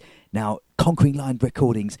Sheets. Now, Conquering Lion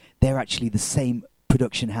Recordings, they're actually the same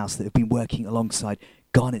production house that have been working alongside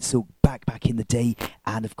Garnet Silk back in the day,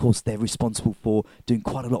 and of course they're responsible for doing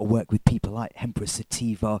quite a lot of work with people like Hempress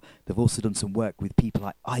Sativa. They've also done some work with people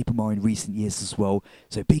like Ibamar in recent years as well.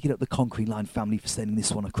 So bigging up the Concrete Line family for sending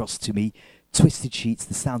this one across to me. Twisted Sheets,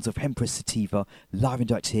 the sounds of Hempress Sativa, live and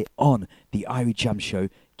direct here on the Irie Jamms Show,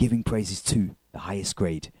 giving praises to the highest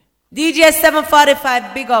grade. DJ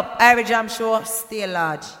 745, big up, Irie Jamms Show, stay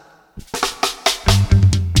large.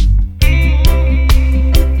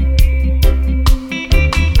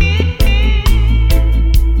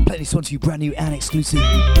 Playing this one to you brand new and exclusive.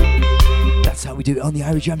 That's how we do it on the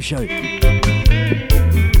Irie Jamms Show.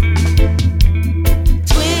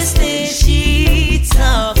 Twisted sheets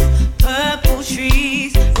of purple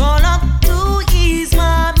trees roll up to ease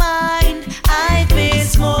my mind. I've been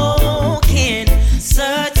smoking,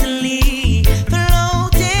 certainly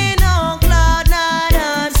floating on cloud nine.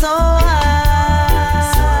 I'm so high,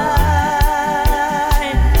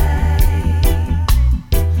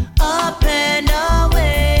 up and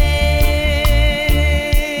away.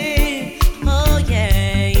 Oh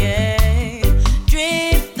yeah, yeah.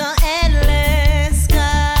 Drift the endless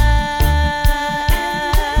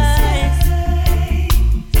skies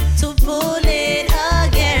to pull it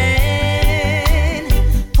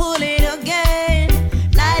again,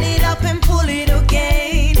 light it up and pull it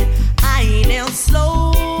again. I inhale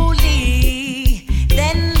slowly,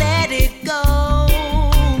 then let it go.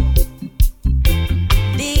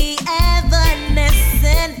 The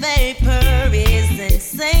evanescent vapor is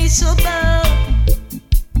insatiable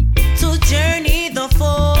to journey the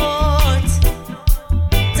fourth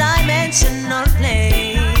dimensional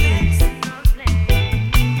planes.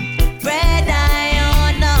 Red eye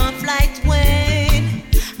on a flight when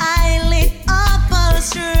I lit up a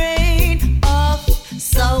strain of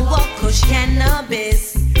sour kush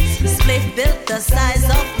cannabis. Spliff built the size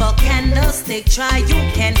of a candlestick. Try, you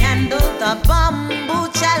can handle the bamboo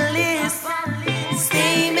chalice.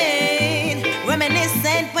 Steaming,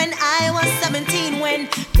 reminiscent when I was 17, when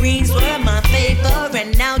greens were my favorite,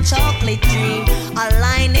 and now chocolate dream.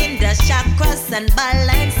 Aligning the chakras and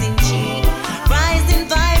balancing chi. Rising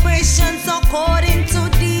vibrations according to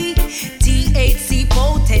the THC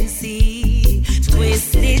potency.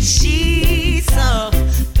 Twisted sheets of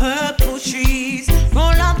purple trees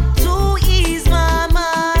roll up to ease my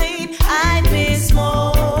mind. I've been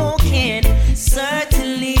smoking,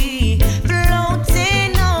 certainly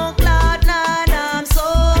floating on cloud nine. I'm so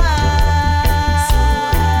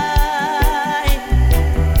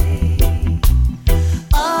high,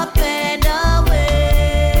 up and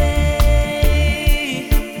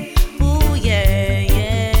away. Ooh yeah,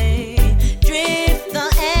 yeah. Drift the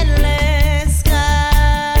endless skies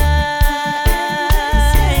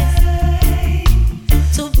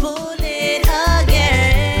to pull it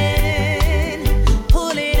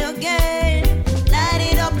again, light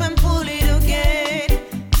it up and pull it again.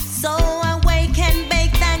 So awake and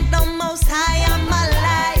bake, thank the Most High on my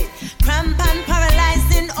life. Cramp and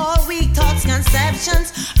paralyzing all weak thoughts,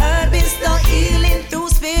 conceptions. Herb is the healing through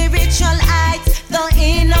spiritual heights. The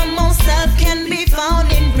innermost self can be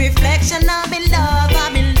found in reflection. I'm in love,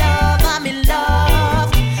 I'm in love, I'm in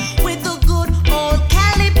love with a good old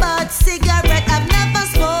caliber cigarette I've never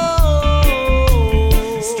smoked.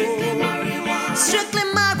 Strictly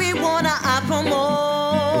marijuana I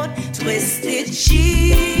promote. Twisted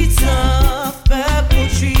sheets of purple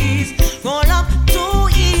trees roll up to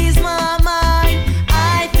ease my mind.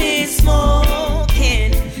 I've been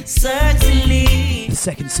smoking, certainly. The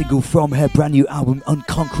second single from her brand new album,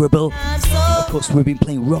 Unconquerable. Of course, we've been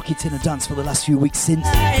playing Rocket in a Dance for the last few weeks since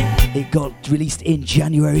it got released in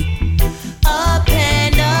January. Up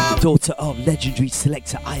and up, The daughter of legendary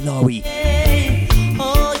selector Ilawi.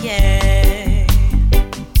 oh yeah.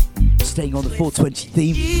 Staying on the 420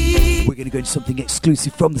 theme, we're going to go into something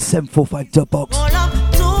exclusive from the 745 dub box, Roll up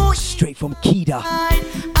to straight from Kida.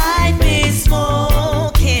 I've been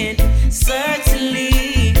smoking,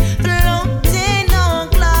 certainly floating on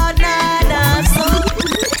cloud nine. I'm so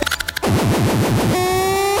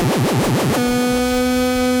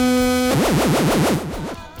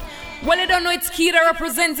Well, you don't know it's Kida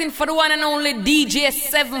representing for the one and only DJ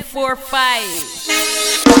 745.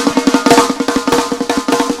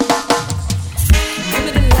 Give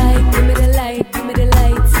me the light, give me the light, give me the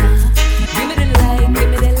lights. Give me the light, give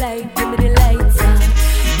me the light, give me the lights.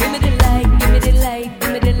 Give me the light, give me the light,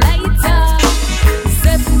 give me the lights.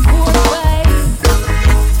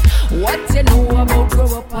 745. What you know about grow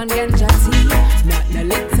up on ganja tea? Not no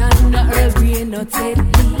lecture, no Earl Grey, no Ted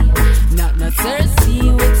Lee. Not no Cersei,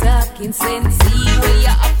 we talking sensei. Where you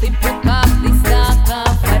have to pick up the stalk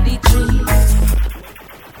off of the tree.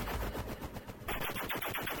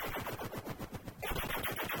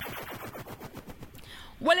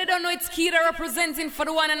 are representing for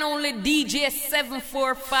the one and only DJ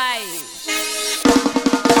 745.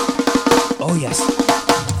 Oh yes.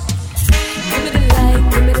 Give me the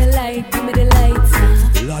light, give me the light, give me the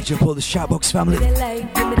lights. Large up all the Shoutbox family. Give me the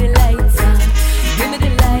light, give me the lights. Give me the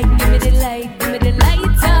light, give me the light, give me the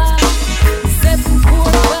lights.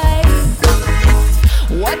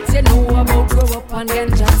 745. What you know about grow up on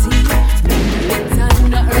ganja tea? Not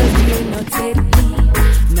no earth, you not take me.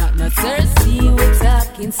 Not thirsty, we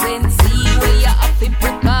talking sensey. Where you up to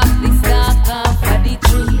pick up this dark off of the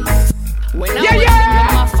tree. When I was young,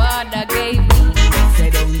 my father gave me.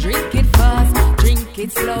 Said don't drink it fast, drink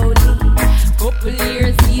it slowly. Couple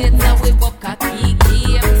years later, we buck a key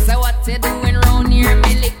game. So what you doing round here,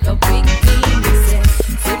 me lick a big team. He said,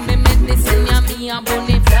 see me medicine, ya me a bun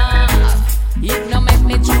it off. It no make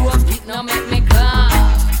me choke, it no make me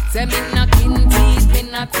cough. Say me knocking teeth, me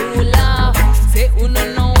not too loud. Say who no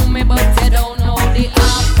know me, but you don't know the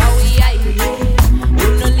half. How we irate, who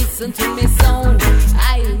no listen to me sound.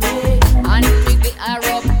 Irate, and me get a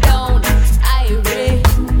rub down. Irate,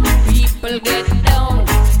 people get down.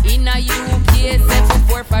 In a UK,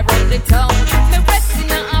 745 round the town. Me rest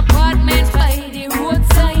in an apartment by the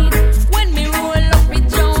roadside. When me roll up with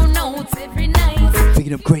John out every night.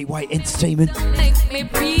 Picking up Great White Entertainment. Make me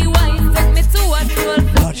pre-wine, take me to a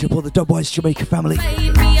 12. Large up all the Dubwise Jamaica family.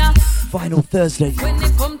 Final Thursday.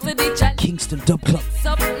 Kingston Dub Club.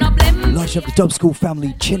 Large up the Dub School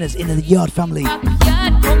family. Chinners in the Yard family.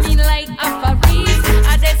 Yard coming like Taffari.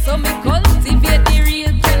 I just so me cultivate the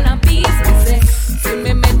real cannabis. Me say, see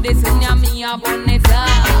me medicine, ya me a bun it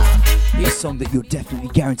off. A song that you're definitely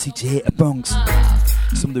guaranteed to hear at Bronx.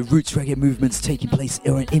 Some of the roots reggae movements taking place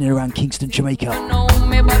in and around Kingston, Jamaica. Know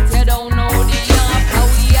me, but you don't know the yard. How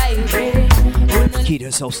we irate. Keita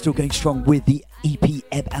herself still going strong with the EP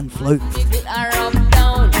Ebb and Flow.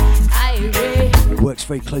 Works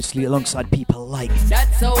very closely alongside people like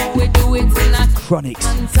That's how we do it in a Chronics,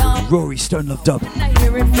 Rory Stone Love Dub. I wanna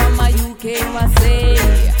hear it from my UK passe.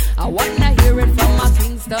 I wanna hear it from my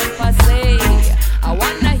Kingston passe. I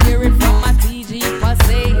wanna hear it from my TG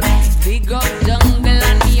passe. Big up jungle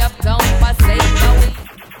and me uptown passe.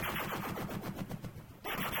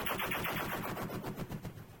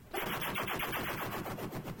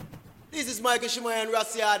 This is Michael Shimai and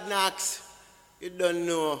Rassiad Knox. You don't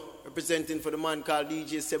know, representing for the man called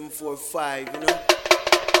DJ 745, you know.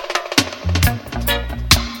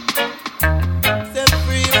 Set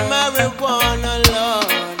free marijuana,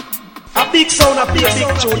 Lord. A big sound, a big tune. I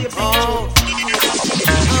will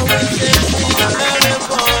set free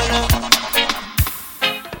marijuana.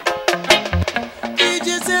 DJ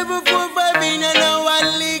 745 in and now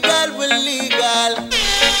illegal, we're legal.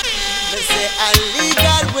 They say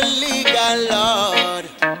illegal, we're legal, Lord.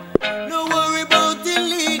 No worry about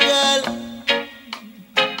illegal.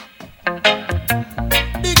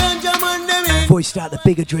 The ganja man them in. Voiced out the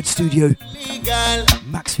Bigger Dread Studio, Legal.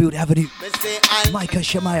 Maxfield Avenue. They say Micah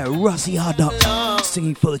Shemaiah, Russie Hardnut,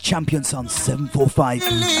 singing for the champions on 745.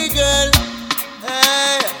 illegal.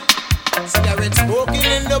 Hey. Cigarette smoking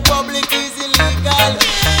in the public is illegal.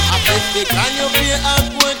 I bet they can you pay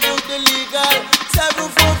and go to the legal.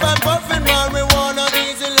 745 puffing marijuana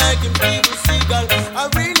easy like him people seagull. I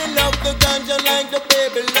really love the ganja like the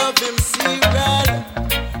baby love him cereal.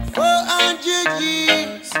 400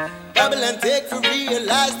 years, double and take for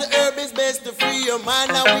realize the herb is best to free your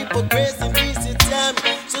mind. Now we progress in decent time,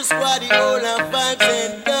 so squad the all and vibes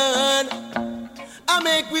and done. I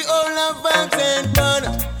make we all and vibes and done.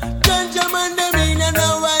 Ganja man them in and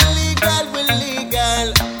now illegal, we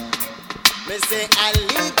legal. Me say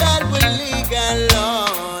illegal, we legal,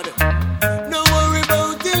 Lord. No worry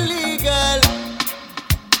about illegal.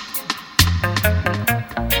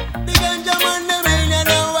 The ganja man them in and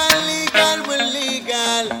now illegal, we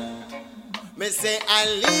legal. Me say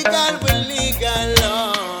illegal, we legal,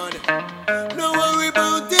 Lord. No worry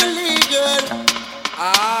about illegal.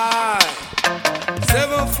 Aye.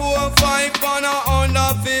 745 on a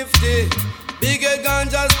under 50. Bigger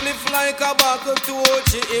ganja spliff like a bucket to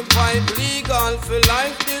watch it in pipe. Legal for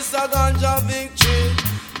life, this a ganja victory.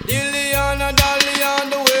 Dilly and a dolly on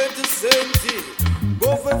the way to 70.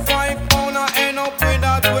 Go for 5 pound and end up with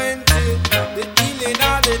a 20. The healing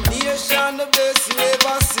of the nation, the best you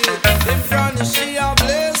ever see. Them granny, she a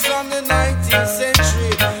blaze from the 19th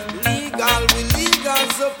century. Legal, we legal,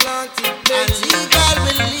 so planted plenty. Illegal,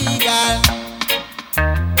 we legal.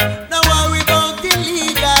 No worry about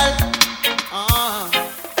illegal.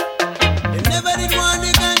 You never did want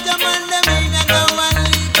the ganja man them in and now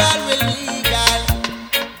illegal, we legal.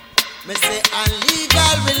 Me say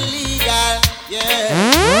illegal, we legal. Yeah.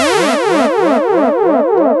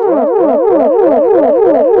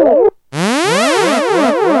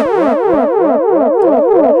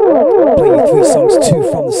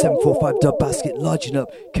 Vibe Dub Basket, Larging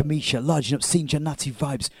Up, Kamisha, Larging Up, Scene Janati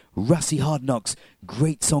Vibes, Rassi Hard Knocks,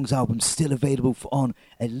 Great Songs album still available on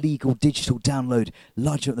a legal digital download.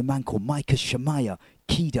 Larging Up the man called Micah Shamaya,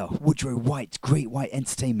 Kida, Woodrow White, Great White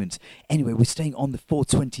Entertainment. Anyway, we're staying on the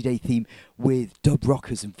 420-day theme with Dub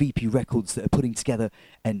Rockers and VP Records that are putting together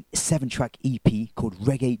a 7-track EP called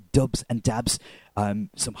Reggae, Dubs and Dabs.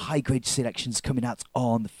 Some high-grade selections coming out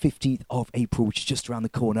on the 15th of April, which is just around the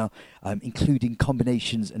corner, including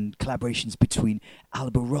combinations and collaborations between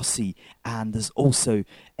Alba Rossi, and there's also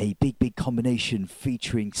a big combination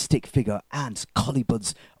featuring Stick Figure and Collie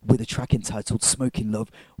Buds with a track entitled Smoking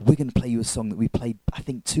Love. We're going to play you a song that we played, I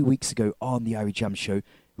think, 2 weeks ago on the Irie Jamms Show,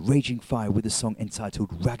 Raging Fyah, with a song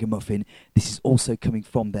entitled Ragamuffin. This is also coming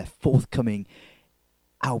from their forthcoming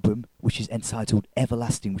album, which is entitled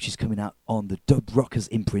Everlasting, which is coming out on the Dub Rockers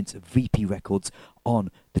imprint of VP Records on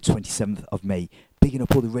the 27th of May. Bigging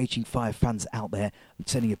up all the Raging Fyah fans out there. I'm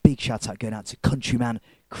sending a big shout out going out to Countryman,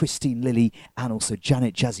 Christine Lilly, and also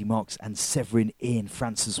Janet Jazzy Marks and Severin in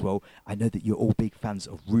France as well. I know that you're all big fans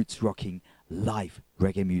of roots rocking live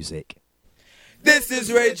reggae music. This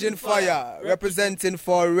is Raging Fyah, representing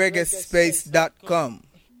for reggaespace.com.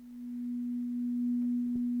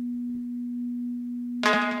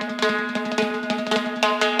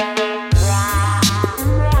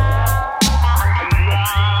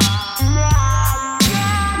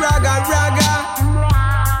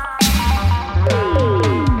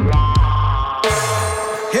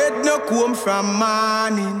 From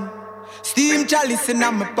morning, steam chalice in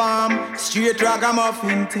my palm, straight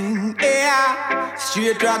ragamuffin thing, yeah,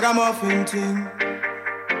 straight ragamuffin thing.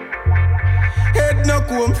 Head no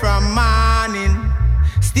comb from morning,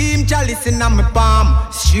 steam chalice in my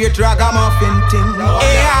palm, straight ragamuffin thing,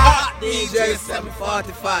 yeah. DJ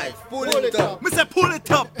 745, pull it up. Mr. Pull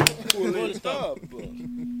it up. Pull it up.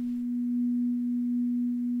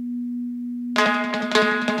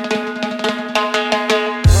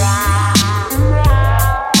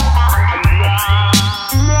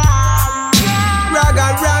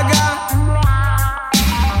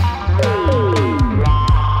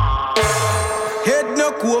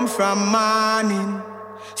 From morning,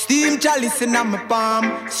 steam chalice in my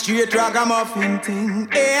palm, straight ragamuffin thing,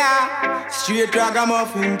 yeah, straight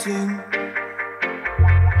ragamuffin thing.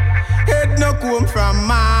 Head no comb from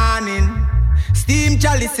morning, steam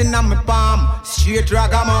chalice in my palm, straight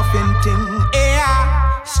ragamuffin thing,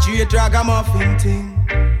 yeah, straight ragamuffin thing.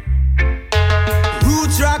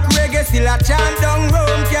 Roots rock reggae still a chant down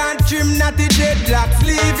Rome, can't trim natty dreadlocks,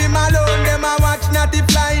 leave him alone. Them a watch natty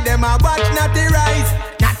fly, them a watch natty rise.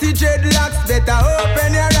 Natty dreadlocks, better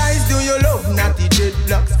open your eyes. Do you love natty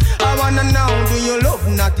dreadlocks? I wanna know, do you love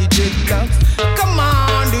natty dreadlocks? Come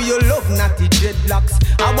on, do you love natty dreadlocks?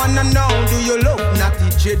 I wanna know, do you love natty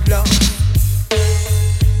dreadlocks?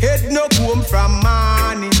 Head no comb from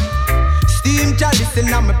morning, steam chalice in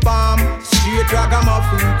my palm, straight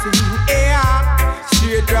ragamuffin thing, yeah,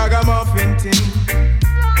 straight ragamuffin thing.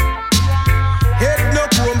 Head no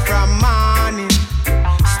comb from morning,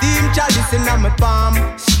 steam chalice in my palm,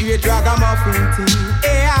 straight ragamuffin thing,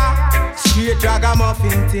 yeah, straight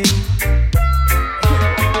ragamuffin thing.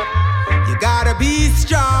 You gotta be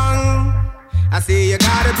strong, I say you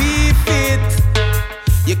gotta be fit.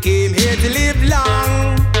 You came here to live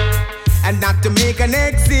long, and not to make an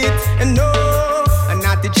exit, and no, and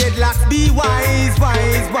not the dreadlocks. Be wise,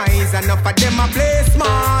 wise, wise. Enough of them a play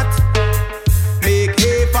smart, make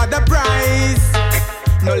hay for the prize.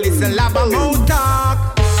 No listen, lab mouth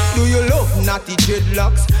talk. Do you love naughty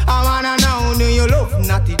dreadlocks? I wanna know, do you love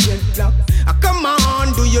naughty dreadlocks? Come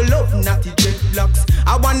on, do you love naughty dreadlocks?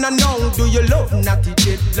 I wanna know, do you love naughty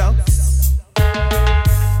dreadlocks?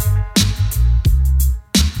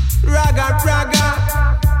 Raga,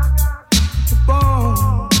 raga,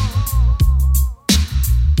 boom.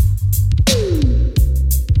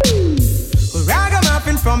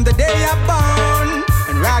 Ragamuffin from the day I born,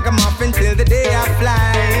 and ragamuffin till the day I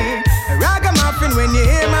fly. Ragamuffin when you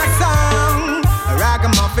hear my song,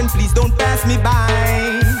 ragamuffin please don't pass me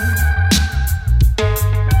by.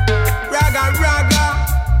 Raga, raga.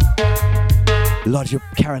 Large up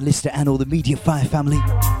Karen Lister and all the Media Fyah family.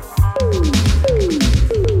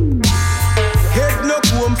 Head no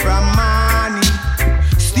comb from money.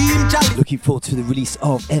 Steam chalice. Looking forward to the release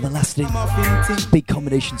of Everlasting. Big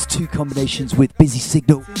combinations, 2 combinations with Busy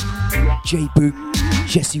Signal, J Boot,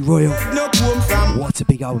 Jesse Royal. What a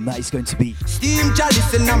big album that is going to be. Steam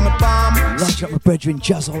chalice in my palm. Large up my brethren,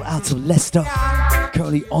 Jazzol out of Leicester.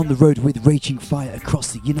 Currently on the road with Raging Fyah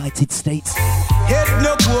across the United States. Head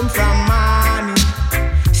no comb from money.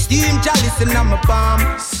 Steam chalice in my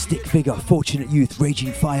palm. Stick Figure, Fortunate Youth,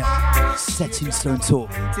 Raging Fyah, Set in Stone Tour.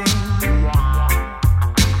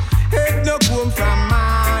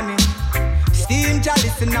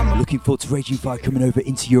 Looking forward to Raging Fyah coming over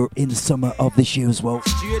into Europe in the summer of this year as well.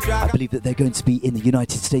 I believe that they're going to be in the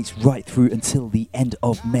United States right through until the end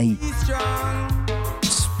of May,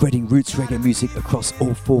 spreading roots reggae music across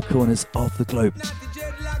all four corners of the globe.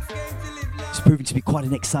 It's proving to be quite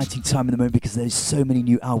an exciting time at the moment because there's so many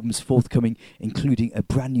new albums forthcoming, including a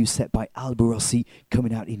brand new set by Alba Rossi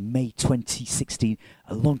coming out in May 2016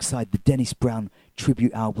 alongside the Dennis Brown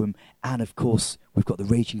tribute album, and of course we've got the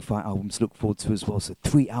Raging Fyah albums to look forward to as well, so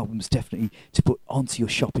 3 albums definitely to put onto your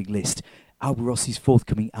shopping list. Alba Rossi's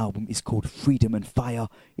forthcoming album is called Riddim and Fyah.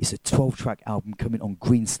 It's a 12-track album coming on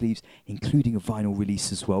green sleeves, including a vinyl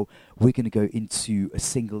release as well. We're going to go into a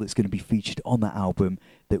single that's going to be featured on that album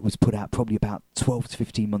that was put out probably about 12 to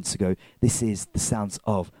 15 months ago. This is the sounds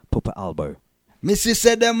of Papa Albo. Missy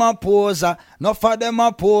said them a poser, no for them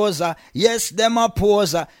a poser, yes them a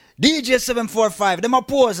poser. DJ 745, them a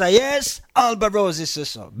poser, yes? Alba Rosie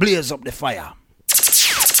sister, blaze up the fire.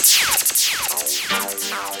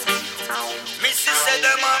 Missy said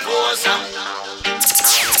them a poser,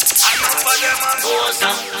 I know for them a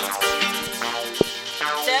poser.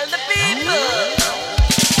 Tell the people.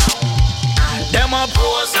 Them a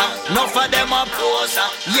poser, no for them a poser.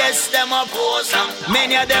 Yes, them a poser,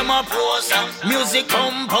 many of them a poser. Music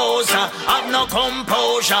composer, have no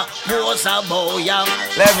composure. Poser boy,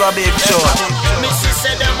 Let's go big show. Missy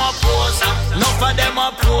said them a poser, no for them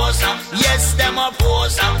a poser. Yes, them a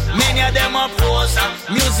poser, many of them a poser.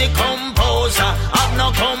 Music composer, have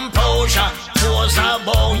no composure. Poser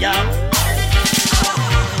boy.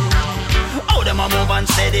 Oh, them a move and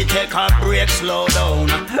steady, take a break, slow down.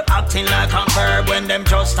 Acting like a verb when them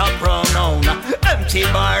just a pronoun. Empty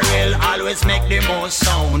barrel always make the most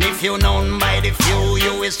sound. If you known by the few,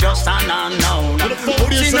 you is just an unknown.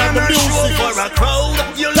 Putting on a show for a crowd.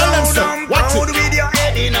 You loud and proud with your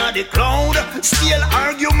head in the cloud. Still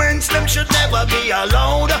arguments, them should never be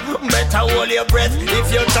allowed. Better hold your breath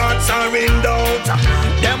if your thoughts are in doubt.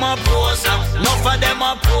 Them a poser, no for them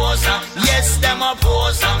a poser. Yes, them a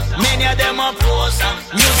poser, many of them a poser.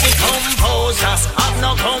 Music composer, have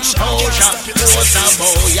no composure. Poser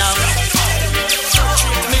boy.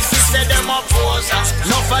 Missy said them a poser,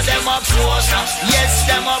 no for them a poser. Yes,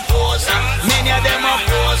 them a poser, many of them a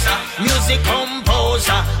poser. Music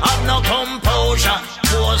composer, have no composure.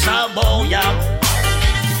 Poser boy.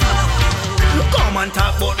 Come and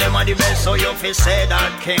talk about them are the best, so you fi say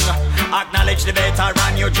that king. Acknowledge the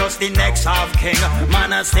veteran, you're just the next half king.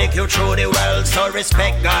 Manners take you through the world, so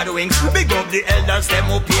respect God wings. Big up the elders, them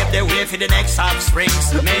who pave the way for the next half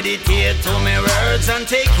springs. Meditate to me words and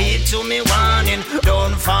take heed to me warning.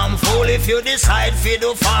 Don't farm fool if you decide fi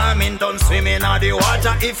do farming. Don't swim in the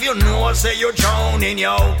water if you know say you're drowning,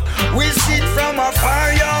 yo. We sit from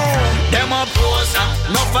afar, yo. Them a poser,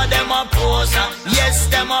 no for them a poser. Yes,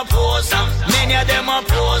 them a poser, many of them a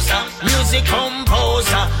poser. Music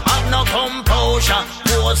composer, have no composure.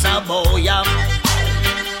 Poser boy.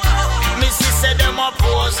 Missy said them a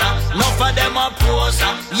poser, no for them a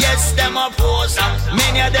poser. Yes, them a poser,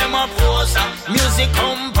 many of them a poser. Music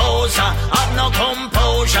composer, have no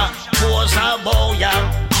composure. Poser boy.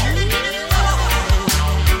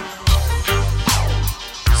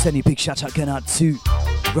 Send a big shout out going out to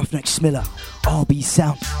Roughneck Smiller, RB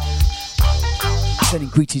Sound. Sending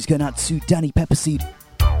greetings going out to Danny Pepperseed.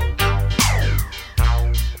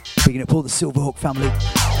 Picking up all the Silverhawk family.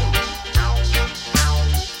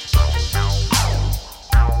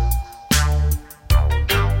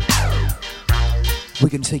 We're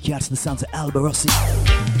going to take you out to the sounds of Alba Rossi.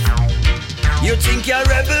 You think you're a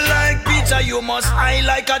rebel like Peter, you must high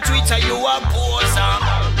like a Twitter, you a poser.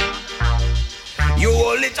 You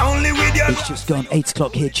hold it only with your... It's just gone 8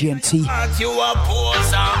 o'clock here, GMT. You a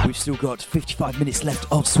poser. We've still got 55 minutes left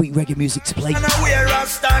of sweet reggae music to play. And I wear a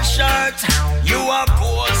star shirt, you a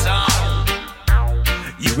poser.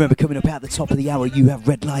 You remember coming up at the top of the hour, you have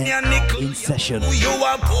Red Lion in session. You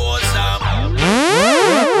a poser.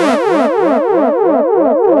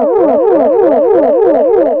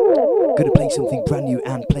 Gonna play something brand new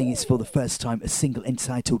and playing this for the first time, a single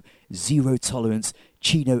entitled Zero Tolerance.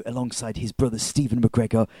 Chino alongside his brother Stephen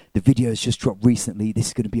McGregor. The video has just dropped recently. This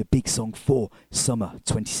is going to be a big song for summer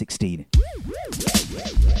 2016.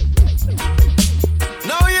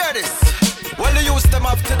 Now hear this. When the youth them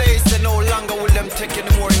up today, say no longer will them take any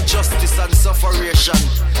more injustice and sufferation.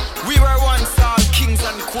 We were once all kings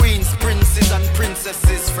and queens, princes and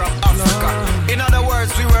princesses from Africa. In other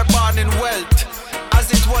words, we were born in wealth. As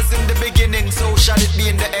it was in the beginning, so shall it be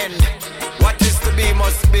in the end. What is to be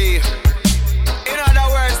must be. In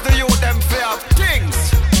other words, the youth them fear of things.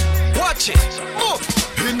 Watch it. Move.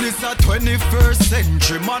 In this is a 21st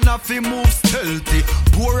century. Man have to move stealthy.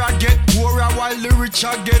 Poorer get poorer while the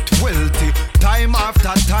richer get wealthy. Time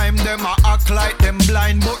after time them a act like them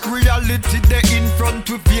blind, but reality they in front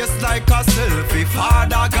with face like a selfie.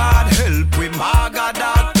 Father God help we, maga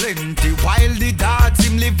dog plenty. While the dads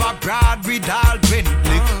him live abroad with all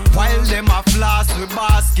Bentley. While them a floss with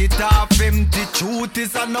basket half empty. Truth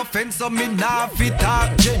is an offense, so me nah fit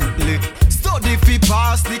talk gently. Study fi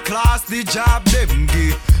pass the class, the job them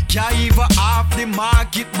give. Can't even half the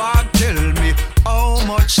market bag. Tell me how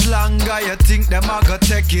much longer you think them a go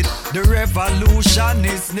take it? The revolution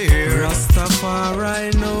is near.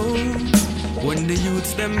 Rastafari know when the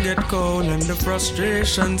youths them get cold and the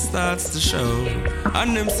frustration starts to show,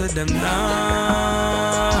 and them say them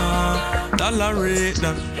nah tolerate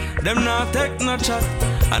that, them nah take no chat,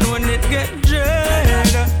 and when it get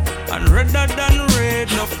dread and redder than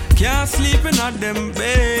red, enough can't sleep in a them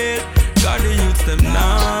bed. God the youths them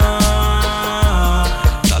nah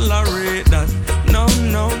tolerate that. No,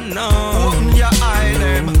 no, no. Open your eye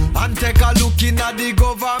them and take a look in at the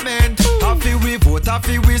government. Happy we vote,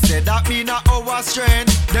 happy we say that mean a our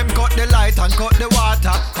strength. Them cut the light and cut the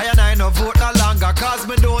water. I no vote no longer, cause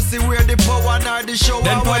me don't see where the power nor the show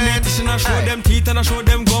then politicians I show them teeth and I show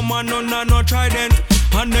them gum and none and no trident.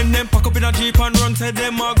 And then them pack up in a jeep and run, say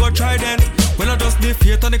them a go trident. Well I just the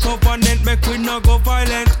faith and the covenant, make we no go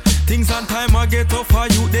violent. Things and time I get tougher,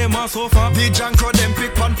 you them are so far. The junk crowd them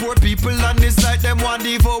pick on poor people and it's like them want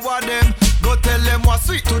devour them. Go tell them what's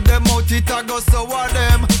sweet to them out, it a go sour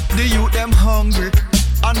them. The youth them hungry,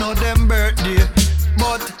 I know them birthday,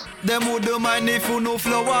 but them would do mind if you no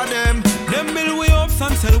flower them. Them build way ups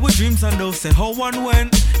and sell with dreams and they'll say how and when.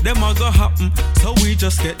 Them a go happen, so we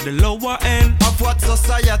just get the lower end of what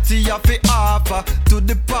society have to offer to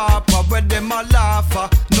the papa where them a laugh.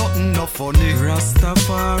 Nothing no funny.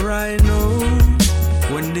 Rastafari know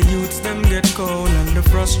when the youths them get cold and the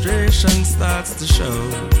frustration starts to show,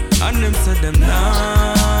 and them say them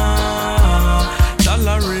nah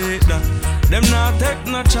tolerate that, them nah take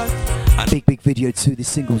no chat. Big video to the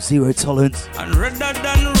single Zero Tolerance. And redder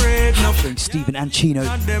than red, featuring Stephen and Chino,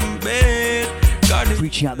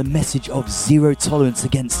 reaching out the message of zero tolerance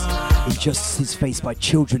against injustices faced by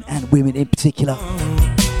children and women in particular.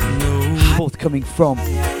 Forthcoming from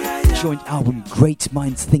joint album Great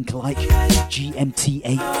Minds Think Alike,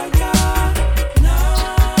 GMTA.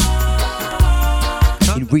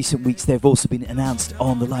 In recent weeks, they've also been announced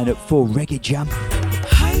on the lineup for Reggae Jam,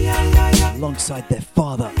 alongside their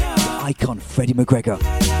father, the icon Freddie McGregor.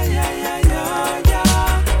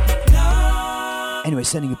 Anyway,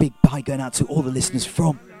 sending a big bye going out to all the listeners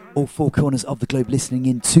from all four corners of the globe listening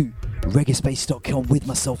in to reggaespace.com with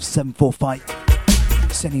myself, 745.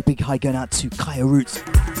 Sending a big hi going out to Kaya Roots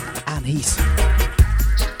and Haze.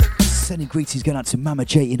 Sending greetings going out to Mama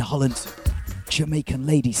J in Holland, Jamaican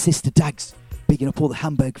lady, Sister Dags. Bigging up all the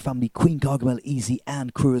Hamburg family, Queen Gargamel, Easy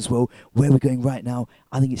and crew as well. Where we're going right now,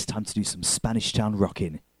 I think it's time to do some Spanish Town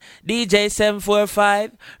rocking. DJ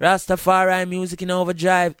 745, Rastafari music in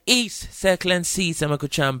overdrive, East, Circle and C, so I could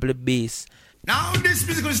trample the bass. Now this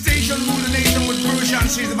musical station rule the nation with Persian,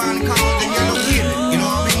 she's the man called the Yellowman. You know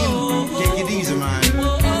what I mean? Take it easy, man.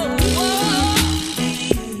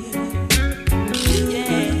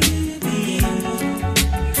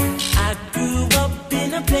 I grew up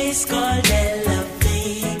in a place called La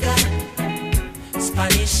Vega,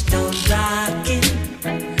 Spanish Town rocking,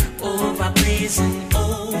 over blazing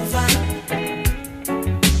over.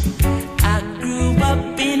 I grew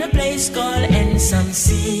up in a place called Ensom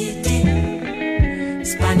City,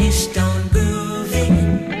 Spanish Town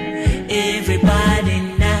grooving, everybody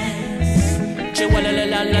nice.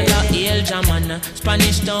 Irie Jamms,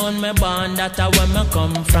 Spanish Town, me born, that's where me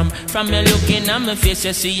come from. From me looking at me face,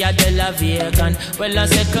 you see a de la vegan. Well, I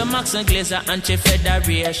say Max and Glazer,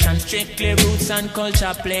 anti-federation. Strictly roots and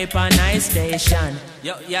culture play for nice station.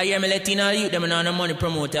 Yo, yeah, hear me Latino youth, them on the money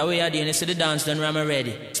promoter. We are doing this to the dance, done ram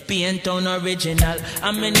ready. Spain Town original.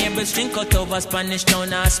 And my neighbors drink out over Spanish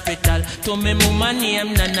Town hospital. To me mama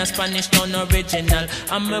name, Nana Spanish Town original.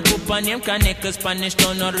 And my papa name Kaneka Spanish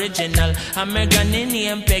Town original. And my granny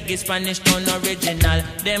name Peggy Spanish Town original.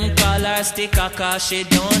 Them call her sticker cause she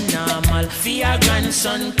don't normal. Fyah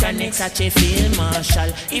grandson Kaneka such a field marshal.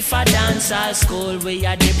 If I dance all school, we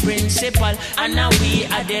are the principal. And now we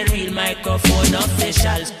are the real microphone officials.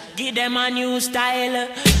 Give them a new style.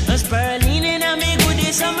 A Sperling in a me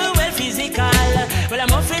goodies, some well physical. Well,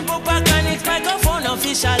 I'm offering Papa Connect microphone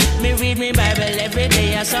official. Me read me Bible every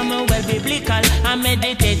day, some well biblical. I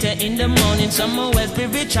meditate in the morning, some well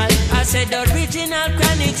spiritual. I said original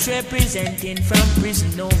Chronics representing from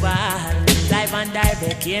prison over. Live and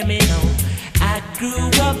direct, hear me now. I grew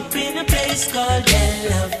up in a place called De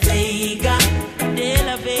La Vega.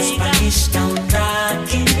 Spanish Town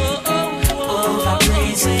rocking, over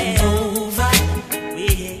blazing over.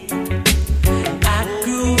 I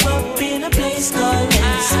grew up in a place called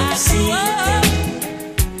Kansas City.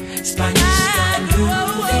 Spanish Town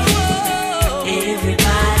grooving,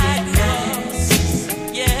 everybody knows.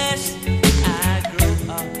 Yes, I grew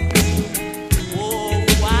up.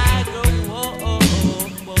 I grew up.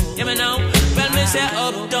 You know, well, me say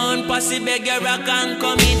uptown, posse beg your rock and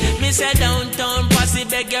come in. Me say downtown, posse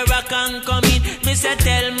beg your rock and come in. Me say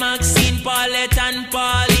tell Maxine, Paulette and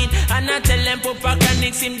Pauline, and I tell them Papa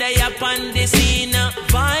Chronics him they up on the scene.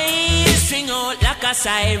 Voice string out like a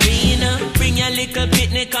siren. Bring your little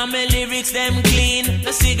picnic and my lyrics them clean.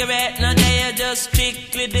 No cigarette, no day, just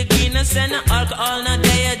strictly the green. No send no alcohol, no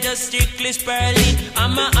day, just strictly spurling.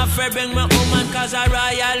 I'm a afraid bring my woman cause a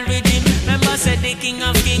royal rhythm. Remember said the king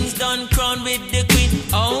of kings done crown with the queen.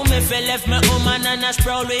 Oh, me fell left my woman and a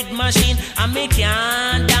sprawl with machine. And me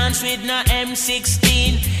can't dance with no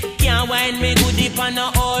M16. Can't wind me good deep on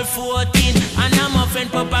no all 14. And I'm a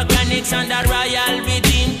friend Papa Chronics and the royal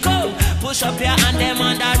rhythm. Come, push up your hand them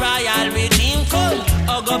on the royal rhythm. Come,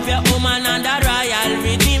 hug up your woman on the royal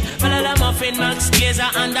rhythm. Well, I'm a friend Max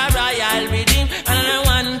Glazer and the royal rhythm. And I'm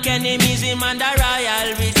one Kenny Museum and the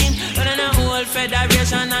royal rhythm. And I'm the whole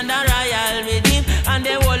Federation and the royal rhythm. And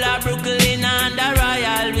the whole of Brooklyn and the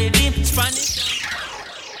royal rhythm. Spanish.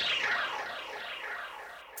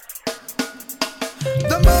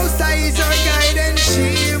 The Most High is our guide and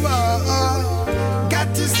shield.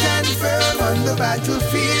 Got to stand firm on the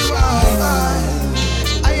battlefield.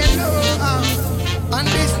 I know on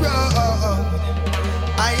this road.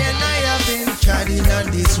 I have been treading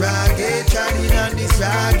on this road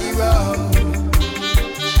road.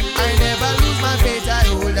 I never lose my faith, I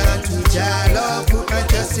hold on to Jah love, put my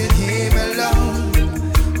trust in Him alone.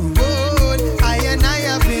 Road, I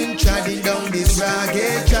have been treading down this road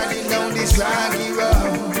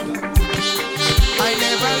road. I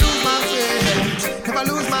never lose my faith, never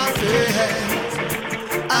lose my faith.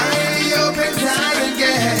 I open Zion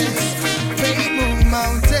gates, faith move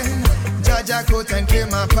mountain, Jah coat and clear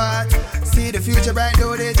my path. See the future bright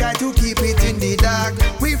though they try to keep it in the dark.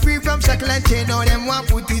 We free from shackle and chain, now them want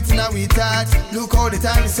put it in our thought. Look how the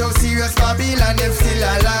time is so serious, Babylon them still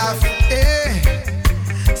a laugh. Hey,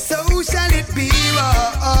 so shall it be,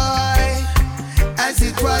 boy, as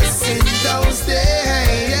it was in those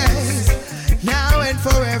days, now and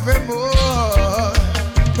forevermore.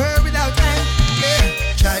 Word without end, yeah.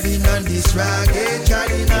 Treading on this rocky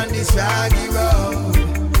road.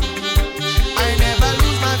 I never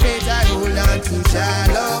lose my faith, I hold on to Jah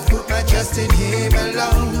love, put my trust in Him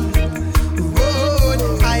alone. Road,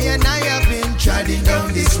 I have been treading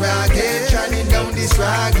down this rocky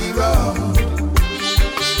road.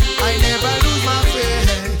 I never lose my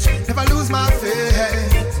faith, never lose my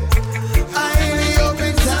faith. I only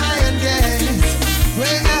open Zion gates.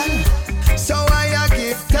 Well, so I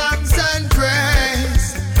give thanks and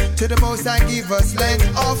praise to the Most High, give us length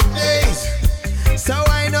of days. So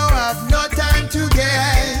I know I've no time to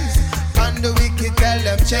gaze. And the wicked tell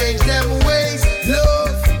them change them ways.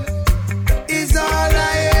 Love is all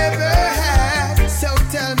I ever had. So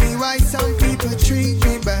tell me why some people treat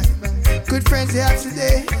me bad. Good friends they have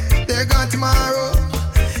today, they're gone tomorrow.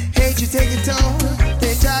 Hate you take it toll,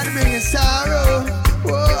 they try to bring us sorrow.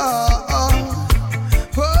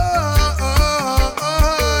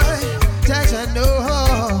 Jah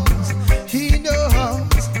knows, He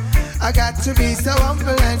knows. I got to be so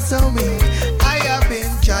humble and so mean. I have been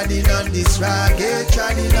treading on this rocky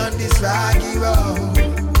road.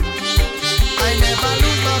 I never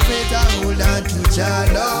lose my faith, I hold on to Jah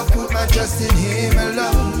love, put my trust in Him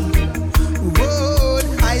alone. Road,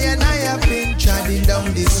 I have been treading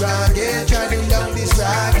down this rocky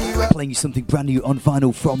road. Playing you something brand new on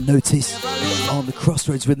vinyl from Notice on the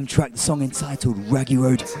Crossroads rhythm track, the song entitled Raggy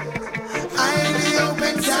Road.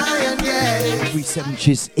 3 7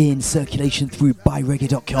 in circulation through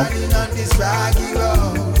buyreggae.com.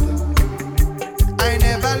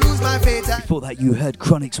 Before that, you heard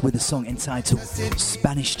Chronics with a song entitled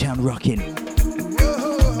Spanish Town Rockin'.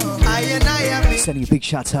 Sending a big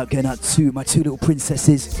shout out going out to my two little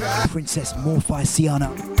princesses, Princess Morphy Sienna,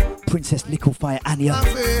 Princess Nickelfire Anya.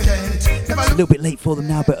 It's a little bit late for them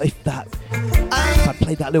now, but if I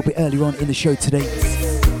played that a little bit earlier on in the show today,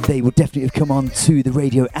 they would definitely have come on to the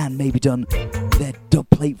radio and maybe done their dub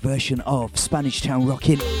plate version of Spanish Town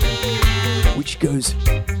Rockin', which goes,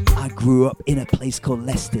 I grew up in a place called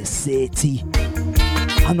Leicester City.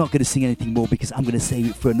 I'm not going to sing anything more because I'm going to save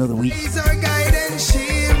it for another week.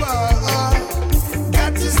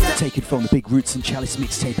 taken from the Big Roots and Chalice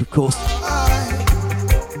mixtape, of course.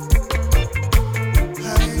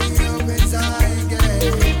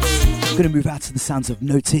 I'm going to move out to the sounds of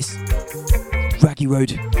Notice, Raggy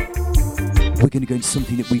Road. We're going to go into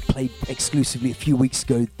something that we played exclusively a few weeks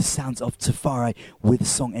ago, the sounds of Taffari with a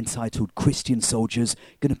song entitled Christian Soldiers.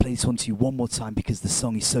 Going to play this one to you one more time because the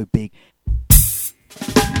song is so big.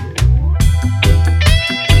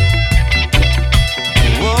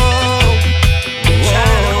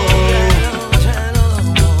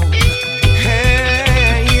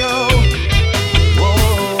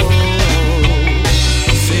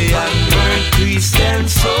 Christian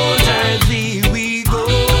soldier, thee we go.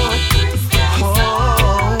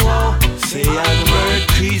 Say and word,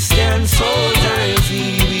 Christian soldier,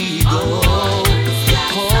 thee we go.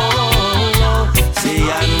 Say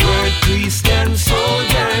and word, Christian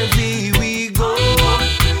soldier, thee we go.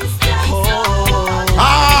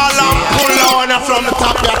 All I'm pull on from the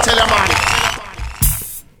top, you tell you, man.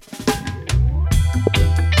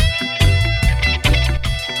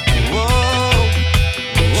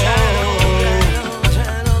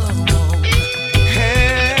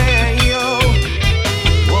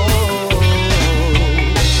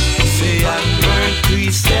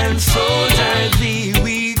 Christian soldier, thee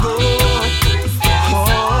we go.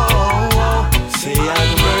 Say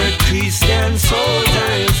and word, Christian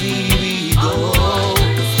soldier, thee we go.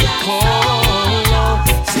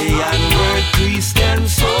 Say and word, Christian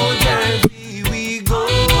soldier, thee we go.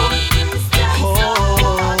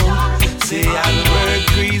 Say and word,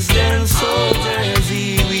 Christian soldier,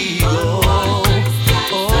 thee we go.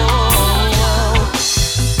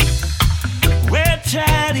 We're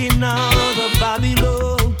chatting all the Babylon.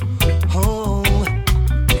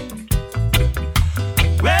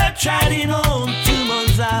 We're treading home to Mount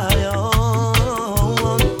Zion.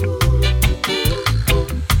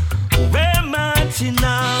 We're marching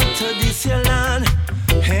out to this your land.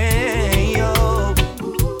 Hey yo,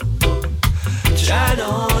 tread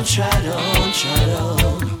on, tread on, tread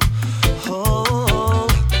on. Oh,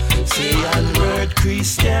 say and word,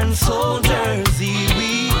 Christian soldiers, thee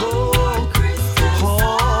we go.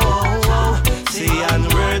 Oh, say and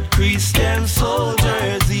word, Christian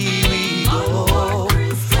soldiers, thee we go.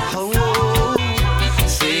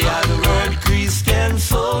 Christian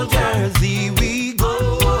soldiers, thee we go.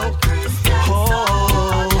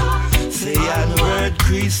 Say and word,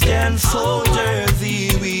 Christian soldiers,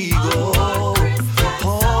 thee we go.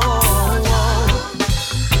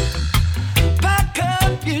 Pack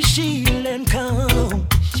up your shield and come.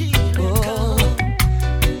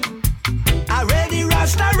 I ready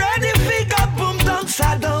Rasta, ready figure boom down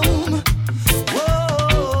Saddam.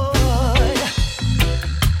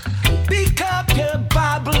 Pick up your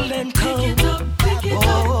Bible and come.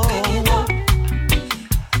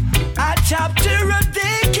 A chapter a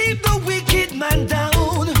day, keep the wicked man down.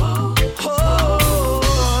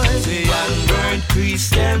 Say and burn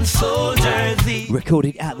Christian soldier, thee.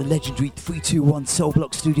 Recorded at the legendary 321 Soul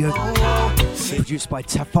Block Studio. Produced by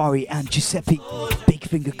Taffari and Giuseppe Big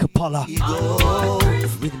Finger Coppola.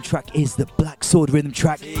 Rhythm track is the Black Sword rhythm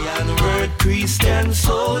track. The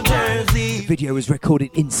video was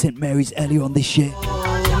recorded in St Mary's earlier on this year.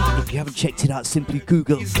 If you haven't checked it out, simply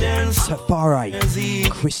Google Taffari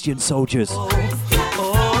Christian Soldiers.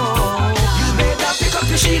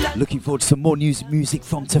 Looking forward to some more news music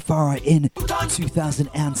from Taffari in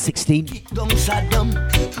 2016.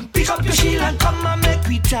 Pick up your shield and come and make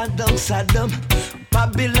we chat down Saddam.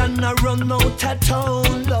 Babylon a run out of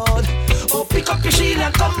town, Lord. Oh, pick up your shield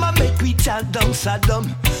and come and make we chat down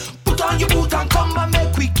Saddam. Put on your boot and come and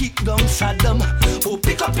make we kick down Saddam. Oh,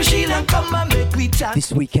 pick up your shield and come and make we chat.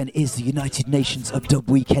 This weekend is the United Nations of Dub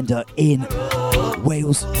Weekender in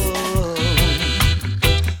Wales.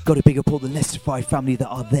 Got to big up all the Leicestershire family that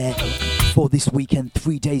are there for this weekend.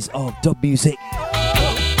 3 days of dub music,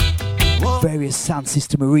 various sound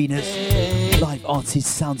system arenas, live artists,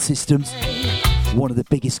 sound systems. One of the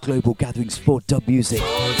biggest global gatherings for dub music.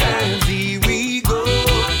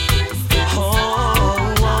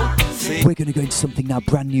 We're going to go into something now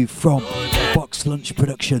brand new from Box Lunch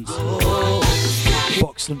Productions.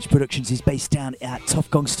 Box Lunch Productions is based down at Tough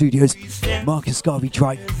Gong Studios, Marcus Garvey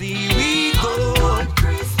Drive.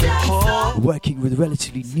 Working with a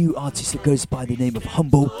relatively new artist that goes by the name of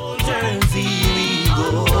Humble.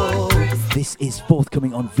 This is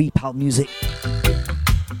forthcoming on VPAL Music.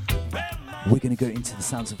 We're going to go into the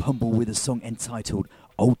sounds of Humble with a song entitled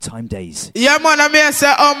Old Time Days. Yeah, man, I'm here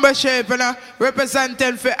say Humble Shape, you know,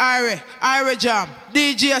 representing for Irie Jam,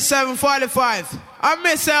 DJ 745. I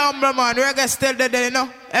miss say Humble, man, reggae still there, you know,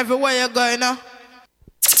 everywhere you go, you know.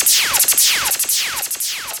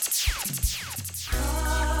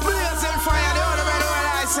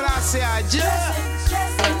 say I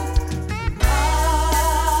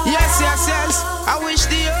Yes. I wish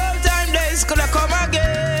the old time days could have come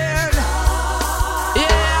again.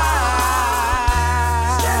 Yeah.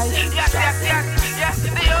 Yes.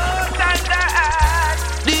 The old time days.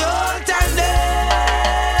 The old time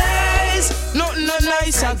days. Nothing no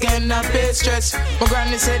nice again, I pay stress. My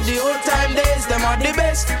granny said the old time days, them are the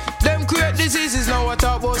best. Them create diseases, now I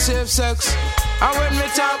talk about safe sex. And when we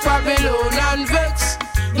talk Babylon and vex,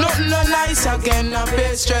 nothing no nice again, I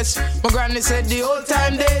pay stress. My granny said the old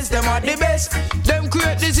time days, them are the best. Them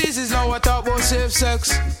create diseases, now I talk about safe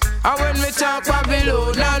sex. And when we talk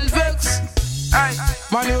Babylon and vex, aye.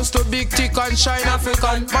 Man used to big, thick and shine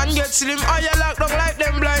African. Man get slim, higher lock down like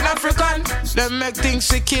them blind African. Them make things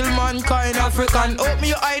to kill mankind African. Open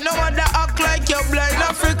your eye, no one that act like you're blind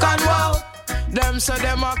African. Wow. Them so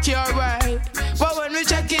them a cure right. But when we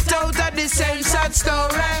check it out at the same sad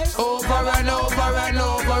story, over and over and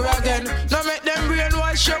over again. Now make them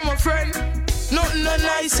brainwash you, my friend. Nothing no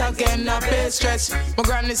nice again, I pay stress. My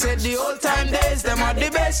granny said the old time days, them are the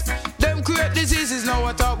best. Them create diseases, now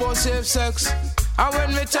I talk about safe sex. And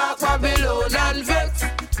when we talk Babylon and vex,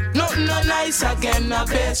 nothing no nice again, I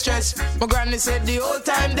pay stress. My granny said the old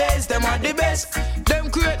time days, them are the best. Them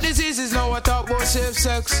create diseases, now I talk about safe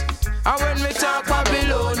sex. And when we talk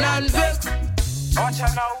Babylon and vex, watch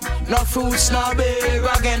out now. No fruits, no beer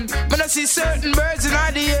again. When I see certain birds in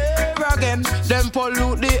the air again, them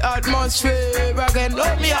pollute the atmosphere again.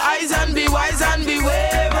 Open your eyes and be wise and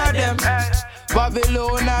beware of them.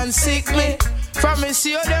 Babylon and sick me. From me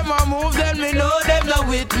see how them a move, then me know them not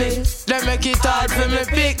with me. They make it hard for me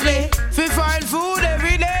pick me. Fi find food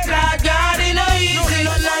every day like God in a easy. Nothing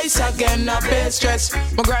no nice again, I pay stress.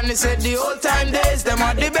 My granny said the old time days, them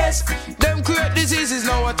are the best. Them create diseases,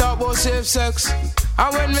 now I talk about safe sex.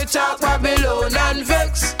 And when we talk Babylon and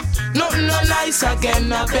vex, nothing no nice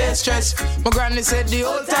again, I pay stress. My granny said the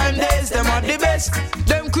old time days, them are the best.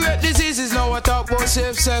 Them create diseases, now I talk about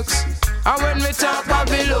safe sex. And when we talk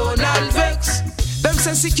Babylon and vex, them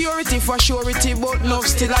say security for surety, but no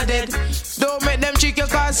still a dead. Don't make them trick your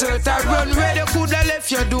concert or run red. You coulda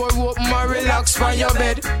left your door open and relax on your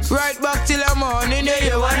bed. Right back till the morning, you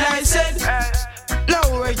hear what I said. Now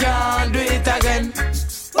we can't do it again.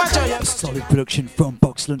 Watch out, A solid production from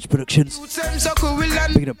Box Lunch Productions.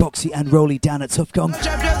 Picking up Boxy and Rolly down at Tuffcom.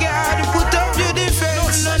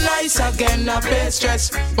 No nice again, I pay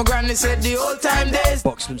stress. My granny said the old time days.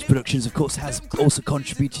 Box Lunch Productions, of course, has also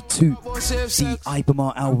contributed to the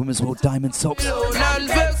Ibermar album as well, Diamond Socks.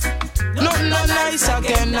 Nothing no nice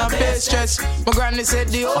again, I pay stress. My granny said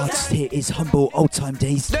the old artist here is Humble, Old Time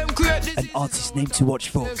Days. An artist name to watch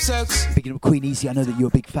for. Picking up Queen Easy, I know that you're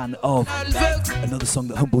a big fan of another song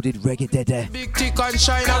that Humble did, Reggae Dede. Big thick and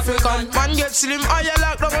shine African. Man get slim, higher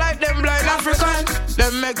lock down like them blind African.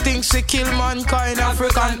 Them make things to kill mankind African.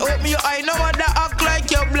 Open your eye, no one that act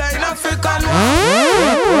like you're blind African.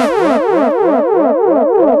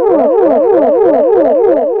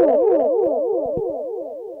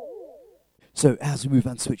 So as we move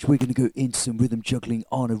on switch, we're going to go into some rhythm juggling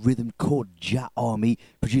on a rhythm called Ja Army,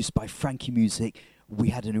 produced by Frankie Music. We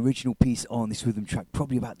had an original piece on this rhythm track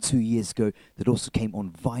probably about 2 years ago that also came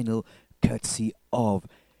on vinyl, courtesy of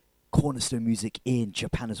Cornerstone Music in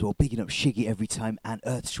Japan as well. Bigging up Shiggy every time, and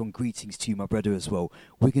Earthstrong greetings to you, my brother, as well.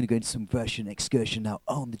 We're going to go into some version excursion now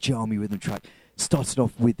on the Ja Army rhythm track. Started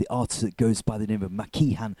off with the artist that goes by the name of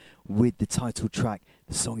Makihan with the title track.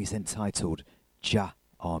 The song is entitled Ja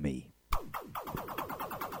Army.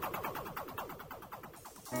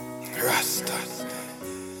 Rasta.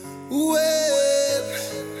 Well,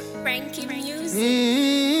 Frankie Music.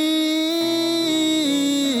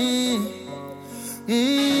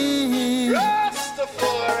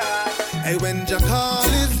 Hey, when Jah call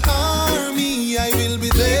his army, I will be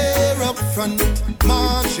there up front,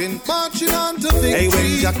 marching on to victory. Hey,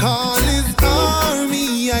 when Jah call his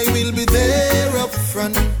army, I will be there up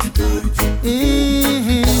front.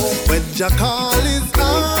 When Jah call his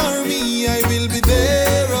army, I will be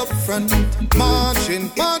there up front, marching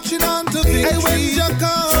on to victory. Hey, when Jah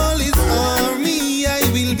call his army, I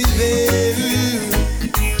will be there.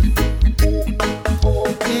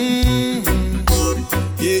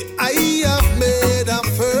 Yeah, I have made a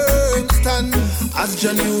firm stand as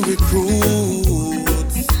Jah new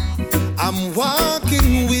recruits. I'm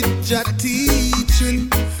walking with Jah teaching,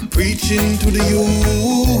 preaching to the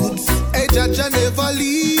youths. Hey, Jah never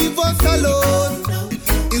leave us alone.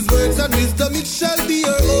 His words and wisdom, it shall be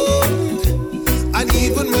your own. And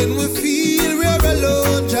even when we feel we're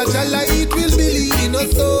alone, Jah light will be leading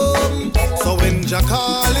us home. So when Jah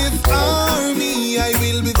call his army, I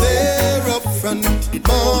will be there up front,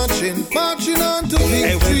 marching on to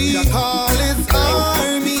victory. When call his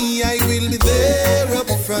army, I will be there up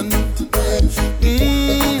front.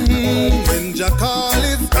 When Jah call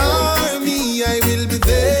his army, I will be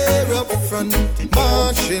there up front.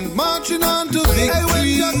 Marching on to victory.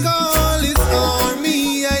 When Jah call his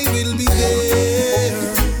army, I will be there.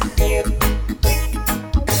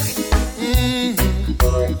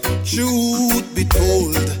 Truth be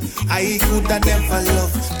told, I could have never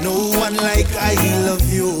loved no one like I love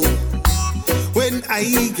you. When I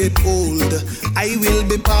get old, I will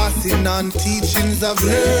be passing on teachings I've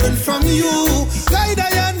learned from you. Guide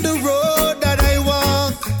I on the road that I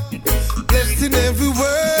walk, blessing every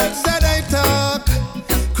word that I talk,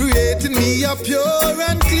 creating me a pure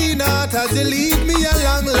and clean heart as you lead me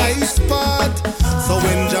along life's path. So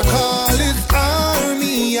when Jah call his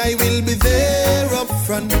army, I will be there up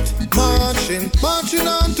front, marching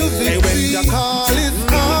on to victory. When Jah call his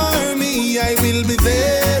army, I will be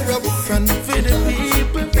there up front for the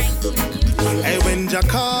people. Hey, when Jah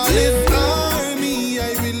call his army,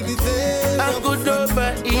 I will be there up good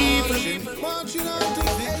over evil. Marching on to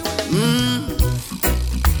victory.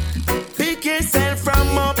 Pick yourself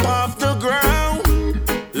from up off the ground,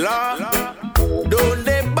 Lord. Don't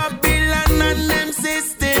let Babylon and them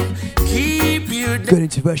system keep you down. Going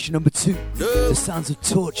into version number 2, the sounds of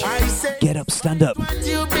Torch. Get up, stand up. What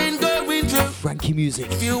you've been going through. Frankie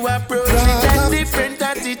music. If you approach with a different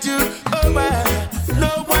attitude, oh man,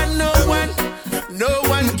 no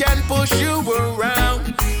one can push you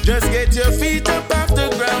around. Just get your feet up off the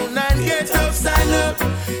ground and get up, stand up.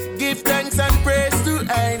 Give thanks and praise to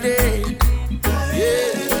Irie.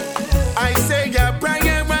 Yeah, I say your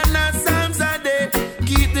prayer and a psalms a day.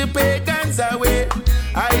 Keep the pagans away.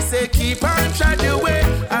 I say keep on trod your way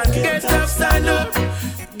and get up, stand up.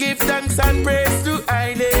 Give thanks and praise to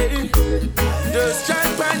Irie. Just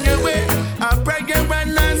chant on your way. I pray you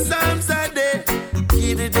run on psalms a day.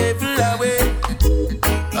 Keep the devil away.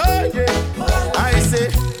 Oh yeah. I say.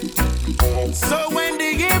 So when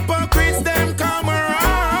the hypocrites them come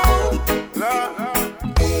around, Lord,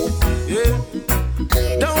 yeah,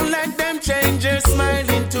 don't let them change your smile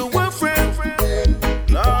into a friend,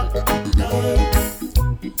 Lord.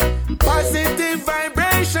 Positive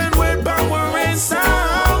vibration with power and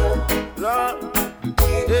sound, Lord.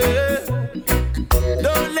 Yeah.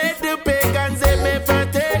 Don't let the pagans them ever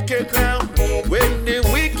take your crown. When the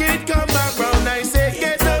wicked come around, I say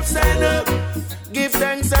get up, stand up, give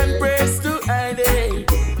thanks and praise to Irie.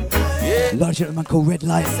 Yeah. Large gentleman called Red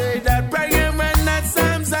Light. Say that prayer and not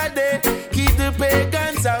psalms a day. Keep the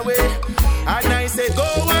pagans away. And I say go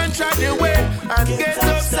and try the way and get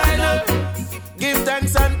up, stand up, give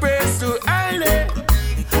thanks and praise to Irie.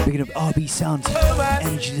 Picking up RB Sound,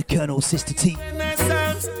 Energy the Colonel, Sister T.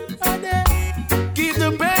 Keep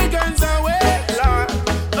the pagans away, Lord.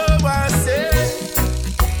 Oh, I say.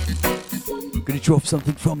 Gonna drop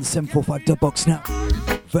something from the 745 dub box now.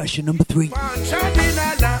 Version number 3.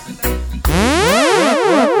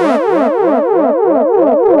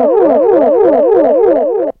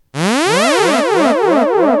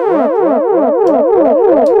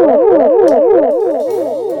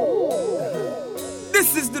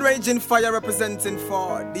 This is the Raging Fyah representing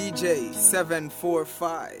for DJ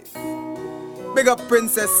 745. Big up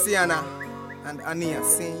Princess Sienna and Ania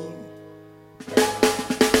Singh.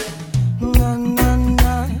 Na na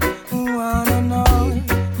na, wanna know,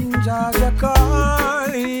 Jaja call,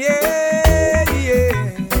 yeah, yeah.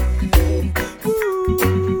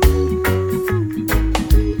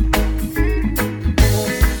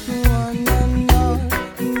 Wanna know,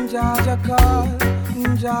 Jaja call,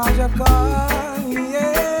 yeah,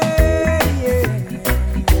 yeah.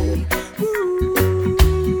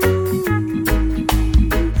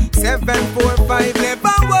 745,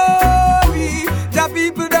 never worry. The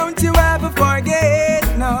people don't you ever forget,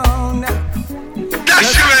 no.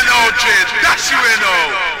 That's you and all, Jed. That's you and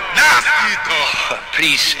all. Nasty talk.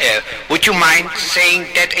 Please, would you mind saying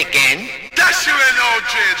that again? That's you and all,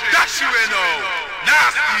 Jed. That's you and all.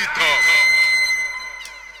 Nasty talk.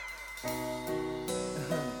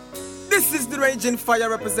 This is the Raging Fyah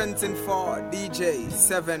representing for DJ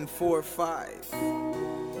 745.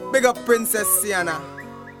 Big up Princess Sienna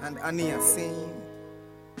and Ania Singh.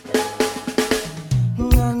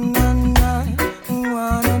 Na na na,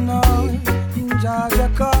 wanna know, Jaja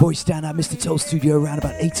call. Voice down at Mr. Toll Studio around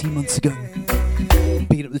about 18 months ago.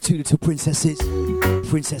 Picking up the two little princesses.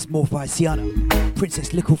 Princess Morphy Sienna,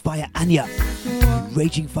 Princess Little Fyah Anya.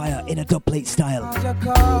 Raging Fyah in a dubplate style.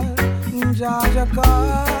 Jaja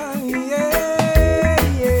call, yeah,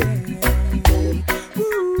 yeah.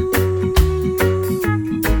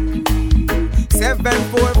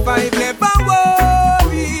 745, never worry.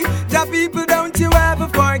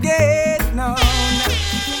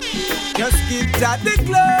 God the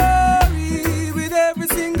glory with every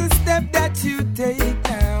single step that you take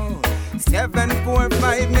now.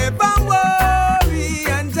 745, never worry,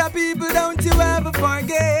 and your people don't you ever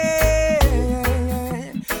forget.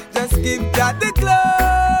 Just give God the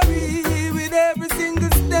glory with every single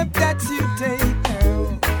step that you take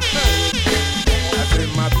now. I say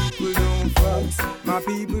my people don't fuss, my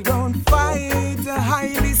people don't fight.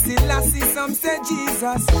 Highly Selassie, some say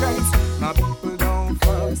Jesus Christ. My people don't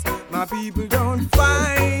fuss, my people don't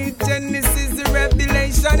fight. Genesis, the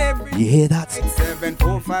Revelation, every. You hear that?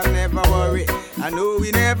 745, never worry. I know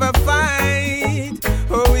we never fight.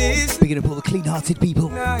 Oh, it's Speaking of all the clean-hearted people,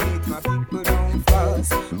 my people don't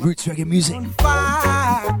fuss. roots reggae music.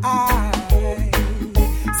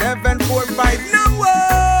 745, no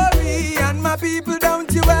worry, and my people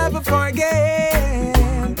don't you ever forget.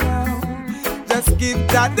 Just give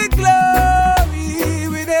God the glory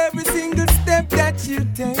with every single step that you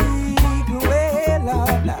take. Well,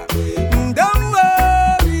 Lord, don't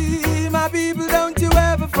worry, my people don't you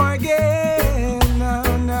ever forget.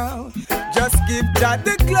 No, just give God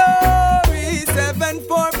the glory.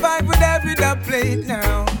 745 with every dub plate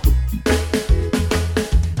now.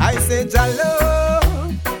 I say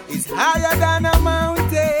Jalo is higher than a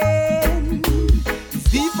mountain, it's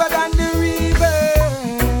deeper than the river,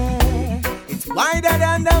 it's wider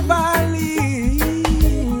than the valley.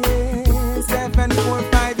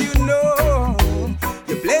 745, you know,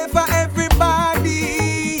 you play for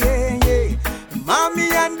everybody, yeah. Mommy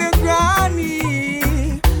and the granny,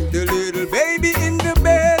 the little baby in the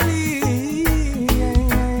belly.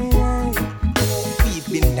 We've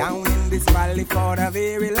been down in this valley for a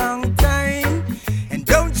very long time, and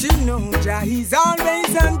don't you know, Jah, he's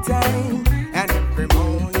always on time, and every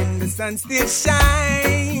morning the sun still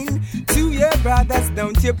shine. To your brothers,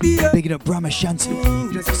 don't you be a Bigging up Brahma Shanti.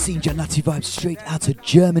 Seen Janati vibes straight out of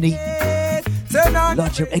Germany.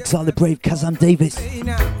 Large up Exile the Brave Kazam Davis.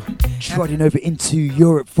 Trotting over into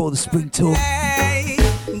Europe for the spring tour.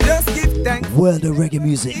 Just give thanks. World of reggae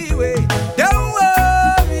music. Don't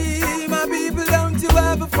worry, my people, don't you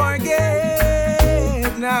ever forget.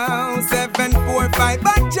 Now 745 a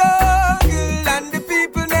jungle, and the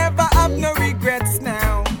people never have no regrets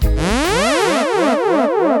now.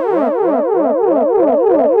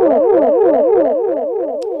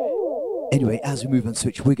 Anyway, as we move on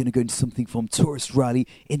switch, we're going to go into something from Taurus Riley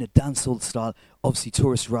in a dancehall style. Obviously,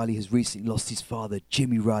 Taurus Riley has recently lost his father,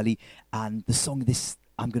 Jimmy Riley, and the song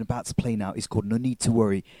I'm about to play now is called No Need to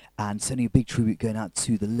Worry, and sending a big tribute going out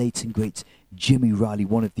to the late and great Jimmy Riley,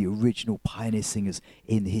 one of the original pioneer singers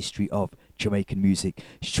in the history of Jamaican music.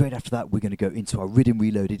 Straight after that, we're going to go into our Riddim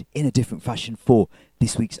Reloaded in a different fashion for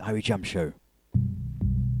this week's Irie Jamms Show.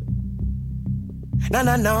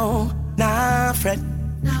 Nah, Fred,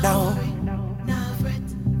 no.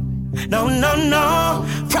 No,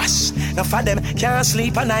 fresh. Now for them can't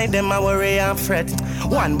sleep at night, them a worry and fret.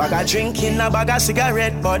 One bag of drinking, a bag of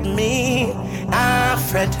cigarette, but me,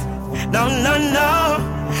 fret. No,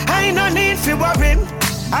 I no need for worry.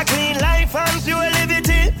 A clean life and pure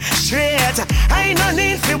liberty, straight. I no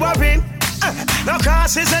need for worry. No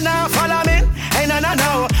crosses and no follow me. Hey, no,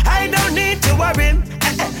 I don't need to worry.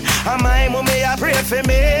 And my mommy a pray for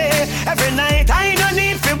me every night. I no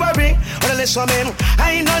need for worry. Well, listen me,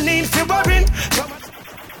 I no need for worry.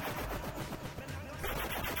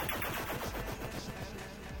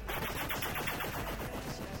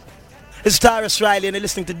 It's Taurus Riley and you're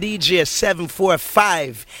listening to DJ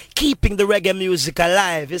 745, keeping the reggae music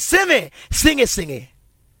alive. You see me? Sing it.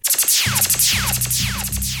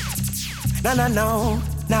 No,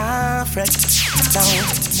 Fred,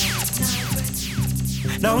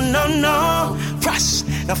 no, fresh.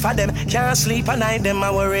 Now for them can't sleep at night, them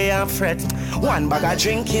a worry and fret. One bag of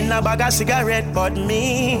drinking, a bag of cigarette, but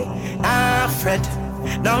me, fret.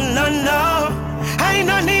 No, I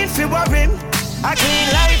no need for worry. A clean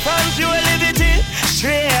life and pure liberty,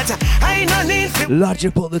 straight. I no need for. Large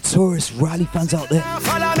up all the Taurus Riley fans out there.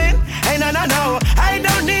 Follow me, hey, no, I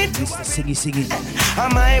don't need. Mr. Singing.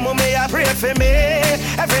 And my mommy a pray for me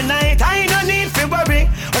every night. I no need for worry.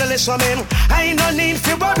 Well, listen me, I no need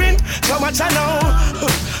for worry. So much I know,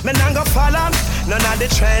 me not go follow none of the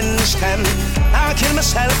trends them. I'll kill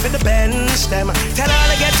myself with the bends them. Tell all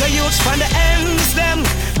I get to use from the ends them.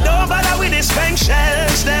 Don't bother with the spank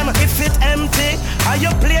shells them. If it empty or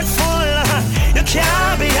your plate full, you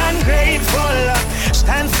can't be ungrateful.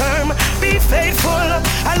 Stand firm, be faithful.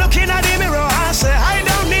 I looking at the mirror and say I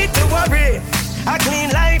don't need to worry. A clean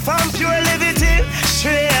life and pure liberty,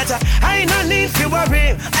 straight. I no need to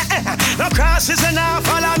worry. No crosses and now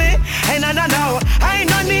follow me. Hey, no, I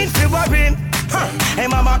no need to worry. Hey,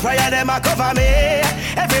 mama, prayer them a cover me.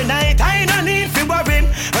 Every night I don't need to worry.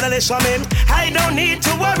 When I listen to me, I don't need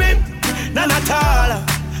to worry. None at all.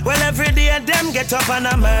 Well, every day them get up and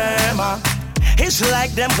a murmur. It's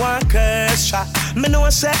like them one curse. Me know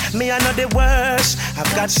say me I know the worst.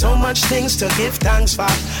 I've got so much things to give thanks for.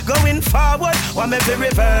 Going forward, want me to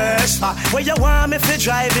reverse for. Where you want me to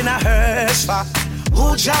drive in a hearse for?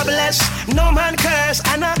 Who jobless, no man curse.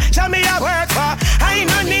 And tell me I work for. I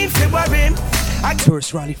no need to worry.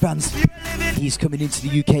 Tourist Riley fans, he's coming into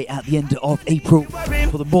the UK at the end of April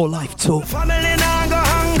for the More Life tour. Family now go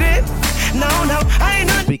hungry. No, I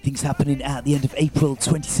know. Big things happening at the end of April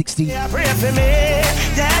 2016. Yeah, pray for me.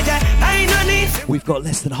 I no need. We've got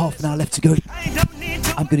less than half an hour left to go.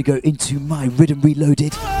 I'm going to go into my Riddim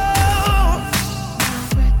Reloaded.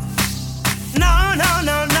 No.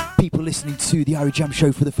 People listening to the Irie Jamms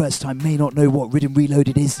Show for the first time may not know what Riddim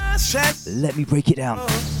Reloaded is. Let me break it down.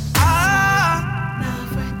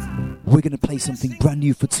 We're going to play something brand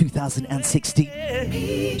new for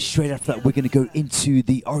 2016. Straight after that, we're going to go into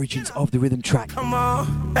the origins of the rhythm track.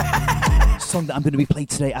 The song that I'm going to be playing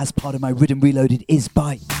today as part of my Riddim Reloaded is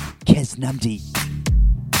by Keznamdi.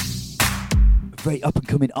 A very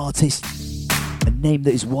up-and-coming artist. A name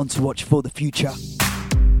that is one to watch for the future.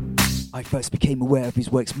 I first became aware of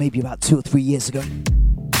his works maybe about 2 or 3 years ago.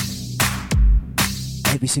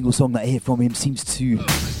 Every single song that I hear from him seems to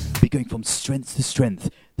be going from strength to strength.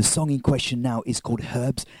 The song in question now is called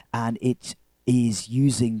Herbs, and it is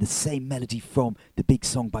using the same melody from the big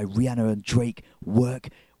song by Rihanna and Drake, Work.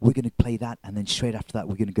 We're going to play that, and then straight after that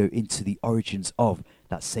we're going to go into the origins of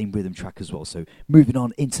that same rhythm track as well. So moving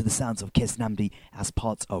on into the sounds of Keznamdi as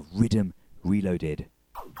part of Riddim Reloaded.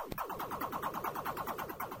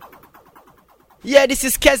 Yeah, this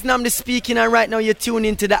is Keznamdi speaking, and right now you're tuned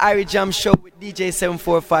into the Irie Jamms Show with DJ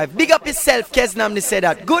 745. Big up yourself, Keznamdi said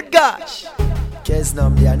that. Good gosh.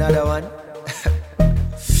 Keznamdi, another one.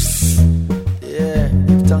 Yeah,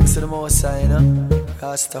 give thanks to the Most High, you know.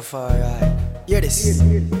 Rastafari. Hear this.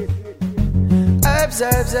 Herbs,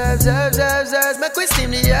 make we steam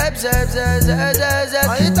the herbs.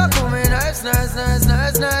 I hit a coming herbs, nice.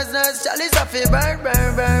 Charlie's a fi burn.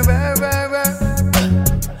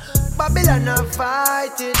 Babylon a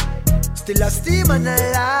fight it. Still a steam and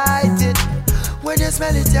I light it. When you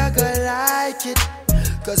smell it, you go like it.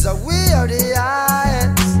 Cause we are the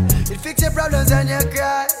highest. It fix your problems and your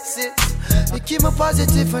crisis. It keep me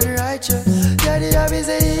positive and righteous. Yeah, the herb is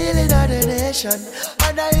a healing of the nation.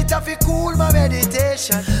 And I hit off it cool my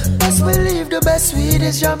meditation. Best believe the best weed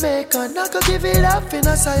is Jamaican. I could give it up in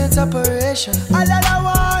a science operation. All I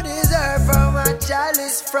want is herb from a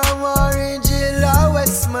chalice. From Orange Hill or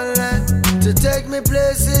Westmoreland. To take me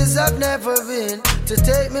places I've never been. To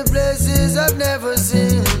take me places I've never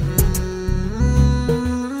seen.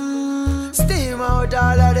 Steam out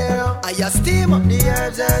all of them. I just steam up the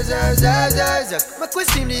herbs. Make we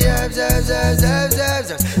steam the herbs.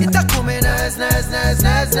 It's a coming nice.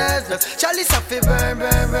 Charlie's a fi burn.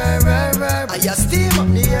 I just steam up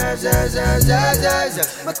the herbs.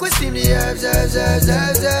 Make we steam the herbs.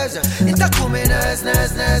 It's a coming nice.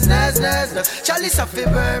 Charlie's a fi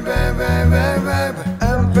burn.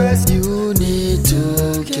 Hempress, you need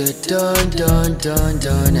to get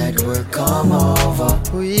done at work, come over.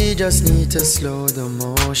 We just need to slow the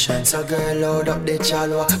motion. So girl, load up the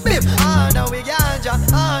chalo. Bim, under we ganja.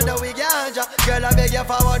 Girl, I beg you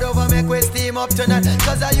forward over, make we steam up tonight.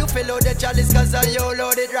 Cause you feel load the chalice, cause you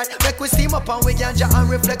load it right. Make we steam up and we ganja and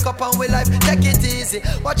reflect up on we life. Take it easy.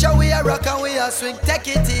 Watch how we a rock and we a swing. Take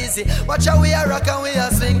it easy. Watch how we a rock and we a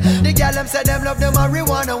swing. The girl them say them love the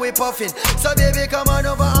marijuana we puffing. So baby, come on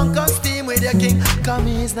over and come steam with your king. Come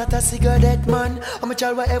he's not a cigarette man. I'm a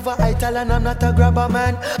child whatever I tell and I'm not a grabber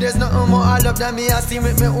man. There's nothing more I love than me I steam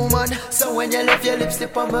with me woman. So when you left your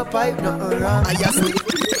lipstick on my pipe, nothing wrong. I just steam.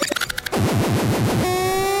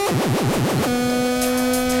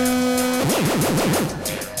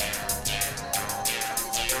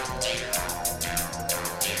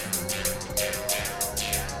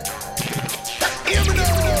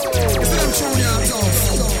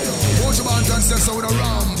 So with a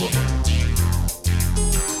rambo.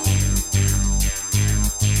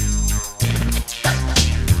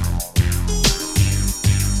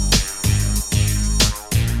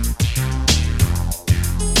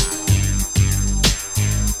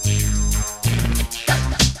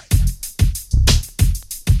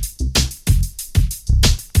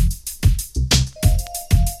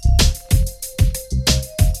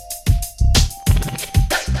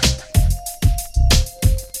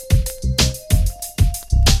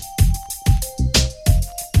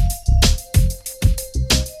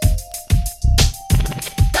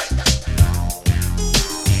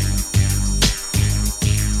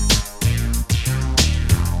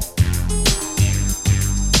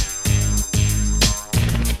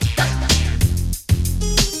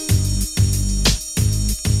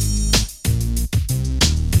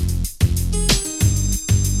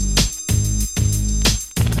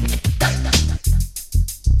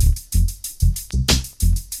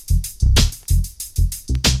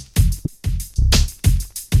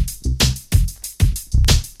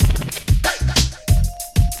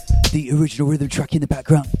 The original rhythm track in the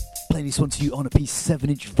background. Playing this one to you on a piece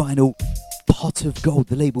 7-inch vinyl. Pot of Gold,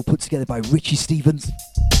 the label put together by Richie Stephens.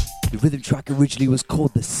 The rhythm track originally was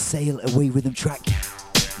called the Sail Away rhythm track.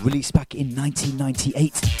 Released back in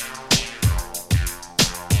 1998.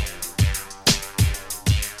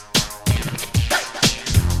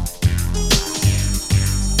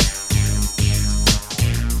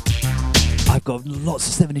 I've got lots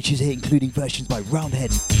of 7 inches here, including versions by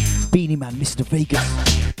Roundhead, Beanie Man, Mr. Vegas,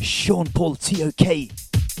 Sean Paul, T.O.K.,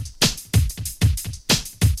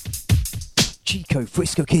 Chico,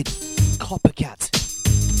 Frisco Kid, Coppercat.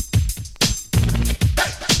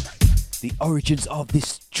 The origins of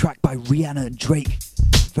this track by Rihanna and Drake,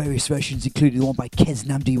 various versions including the one by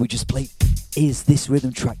Keznamdi we just played, is this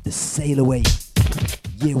rhythm track, The Sail Away.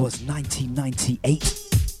 Year was 1998.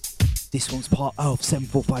 This one's part of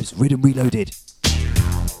 745's Riddim Reloaded.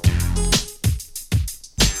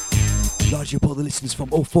 Largely up all the listeners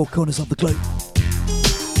from all four corners of the globe.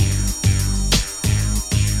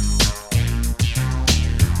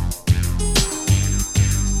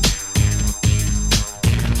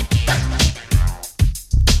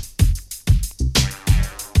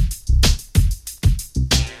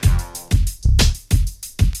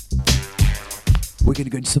 We're going to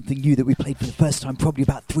go into something new that we played for the first time probably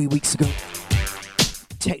about 3 weeks ago.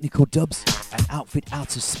 Technical Dubs, an outfit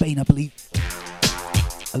out of Spain, I believe.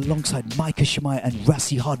 Alongside Micah Shemaiah and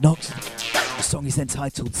Rassi Hard Knocks. The song is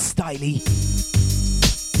entitled Styly.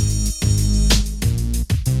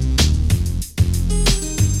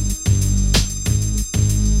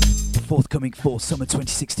 Forthcoming for summer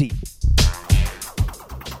 2016.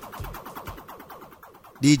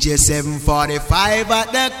 DJ 745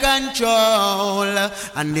 at the control,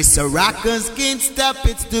 and this a rockers can't stop,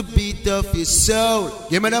 it's the beat of your soul.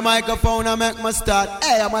 Give me the microphone and make me start.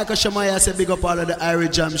 Hey, I'm Michael Shemaiah, I say big up all of the Irie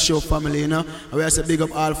Jamms Show family, you know. And we say big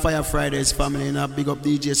up all Fyah Fridays family, you know. Big up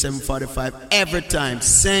DJ 745 every time.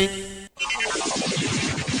 Sing.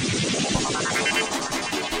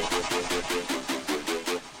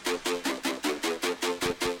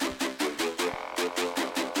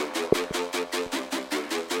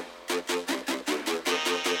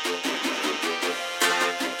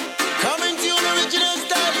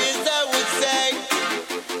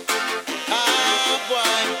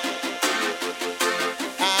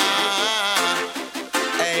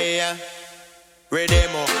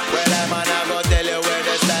 Riddim, well I'm gonna go tell you where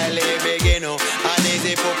the style begin. And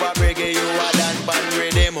easy pop reggae, you are done pan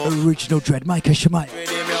Riddim. Original Dread, Micah Shemaiah,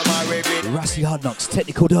 Rassi Hard Knocks,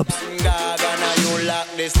 Technical Dubs. Gonna you lock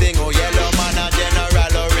this thing, oh Yellowman and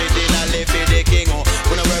General, originally for the king.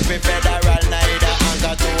 Gonna work with federal, neither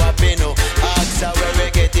anchor to a pin. Ask her where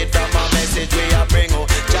we get it from, a message we a bring.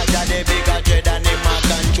 Jaja the bigger dread and him a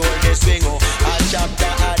control the swing. A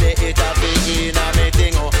chapter of the hit a big in a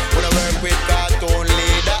meeting. Gonna work with cartoon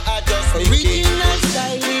leader, I just the king. Original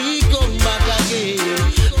style, he come back again.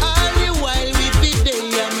 All the while we be there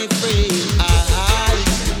and me pray.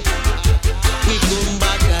 He come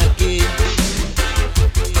back again.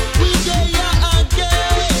 We there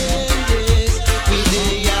again, yes. We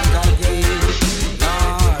there again,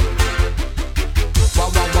 Lord.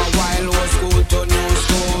 While was school to new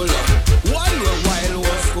school. While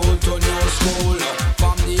was school to new school.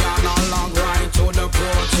 From the analog right to the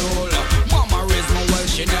pro tool. Mama raised me well,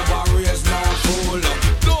 she never raised no fool.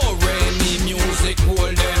 Do re me music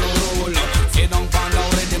golden rule. Sit down and down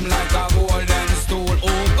with him like a golden stool.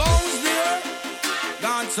 Who goes there?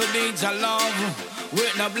 Gone to DJ Love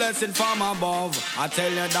with the blessing from above. I tell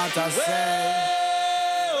you that I say.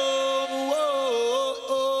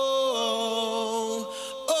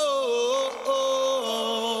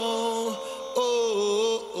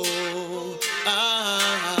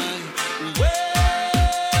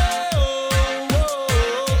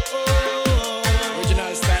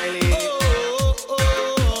 Original style.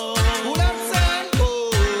 Who that say?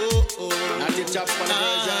 Not the chops for the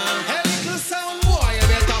version. Hey, little sound boy, you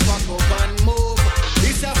better pack up and move.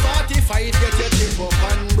 This a 45, get your chip up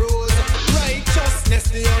and bruise. Righteousness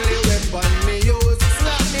the only weapon me use.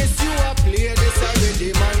 Slackness you a play, this a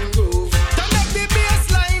rhythm and groove. Turn up the bass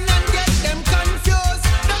line and get them confused.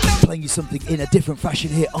 Playing you something in a different fashion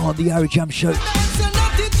here on the Irie Jamms Show.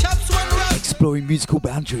 Exploring musical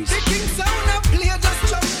boundaries.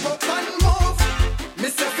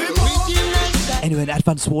 Anyway, an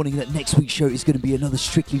advance warning that next week's show is going to be another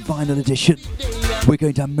strictly vinyl edition. We're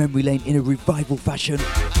going down memory lane in a revival fashion.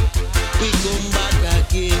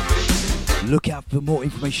 Look out for more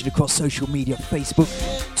information across social media, Facebook,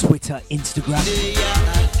 Twitter, Instagram.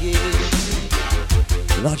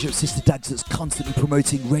 Large up Sister Dags that's constantly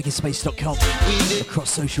promoting reggaespace.com across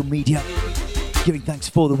social media. giving thanks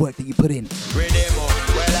for the work that you put in. Riddim,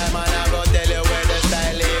 well, I'm gonna go tell you where the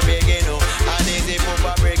style is begin. And easy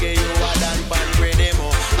poopa reggae, you are done pan Riddim.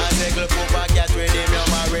 And second poopa cat Riddim, you're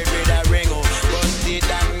married with a ring. But it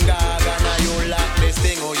and gaga, now you like this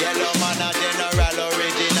thing. Yellowman a general,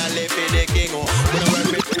 originally for the king.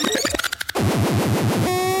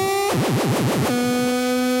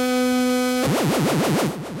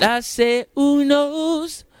 I say, who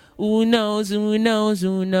knows? Who knows, who knows,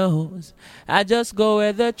 who knows? I just go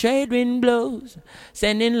where the trade wind blows.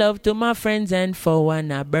 Sending love to my friends and foe,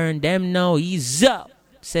 and I burn them now. Ease up.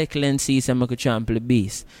 Excellency, some could trample the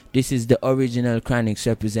beast. This is the original Chronics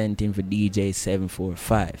representing for DJ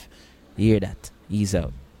 745. You hear that? Ease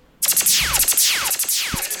out.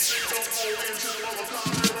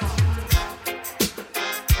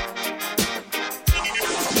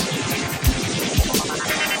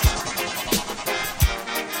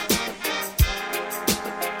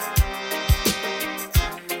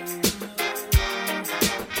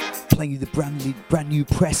 Playing you the brand new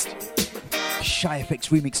pressed Shy FX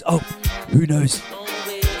remix. Oh, who knows?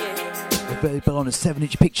 Available on a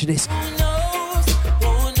 7-inch picture disc.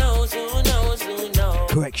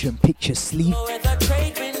 Correction, picture sleeve.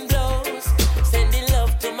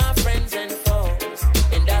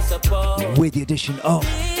 With the addition of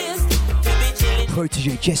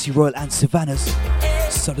Protege, Jesse Royal and Savannah's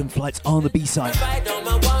Sudden Flights on the B-side.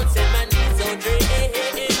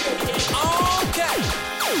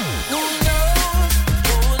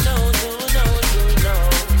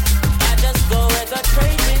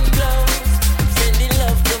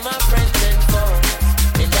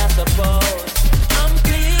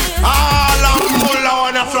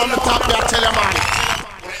 From the top, I tell you, man.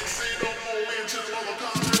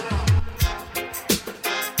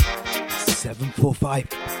 745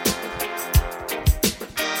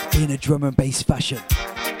 in a drum and bass fashion.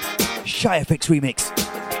 Shy FX remix.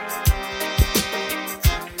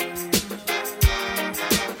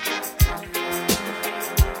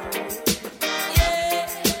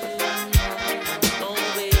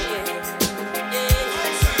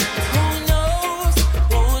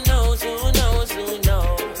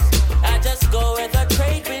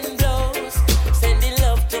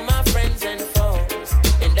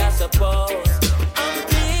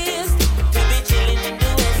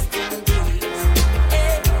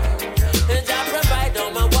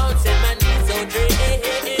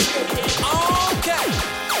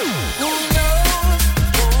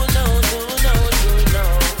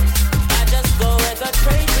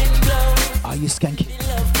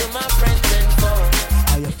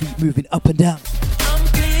 Moving up and down.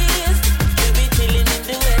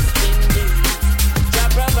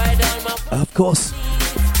 Of course.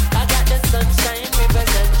 I got the sunshine,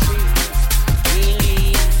 rivers and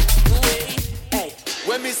trees. Hey.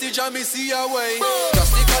 When me see Jah, me see a way.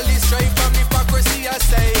 Drastically straight from hypocrisy, I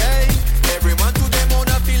say, hey. Every man to them own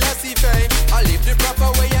a philosophy. I live the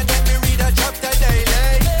proper way and then me read a chapter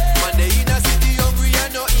daily. Man, they in a city hungry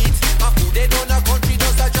and no eat. And food they don't a country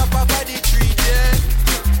does a drop off of the tree, yeah.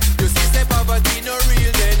 You see, say poverty no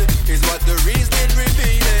real then is what the reason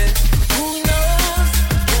revealing. Who knows?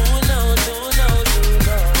 Who knows? Who knows? Who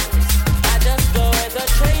knows? I just go where the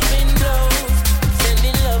trade wind blows,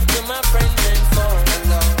 sending love to my friends and foes,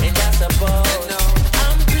 and I suppose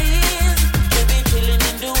I'm pleased to be chilling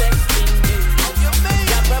in the West Indies.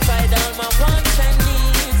 I provide all my wants and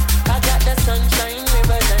needs. I got the sunshine,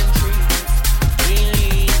 rivers and trees, green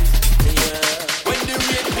leaves, yeah. When the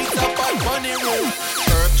rain beats up at money room.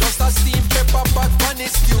 Just a steam pepper pot on the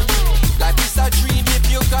stew. Life is a dream if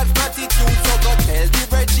you got gratitude. So go tell the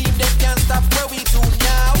regime they can't stop where we do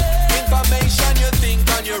now. Information you think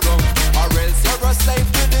on your own, or else you're a slave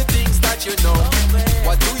to the things that you know.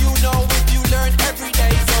 What do you know if you learn every day?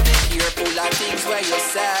 So be careful of things where you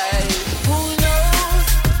say. Who knows?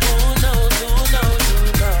 Who knows? Who knows? Who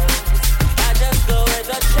knows? I just go where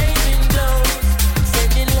the trade wind blows,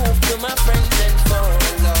 sending love to my friends and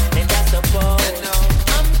foes, and I suppose.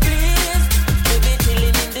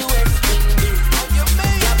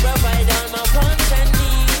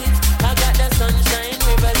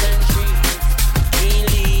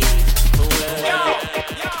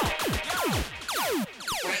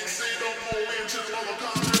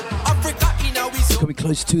 Coming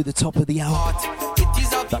close to the top of the hour.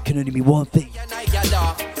 That can only mean one thing.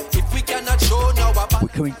 We're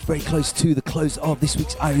coming very close to the close of this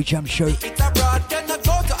week's Irie Jamms Show.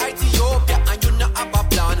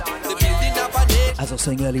 As I was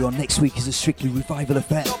saying earlier on, next week is a strictly revival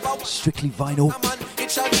affair. Strictly vinyl.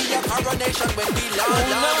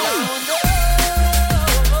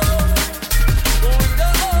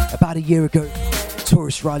 About a year ago,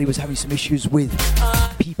 Taurus Riley was having some issues with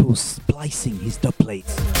people splicing his dub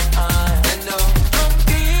plates.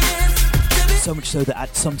 So much so that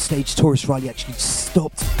at some stage Taurus Riley actually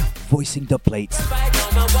stopped voicing dub plates.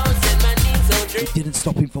 It didn't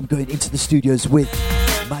stop him from going into the studios with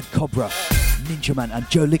Mad Cobra, Ninja Man and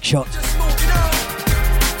Joe Lickshot,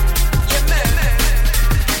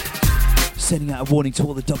 sending out a warning to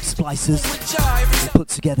all the dub splicers. They put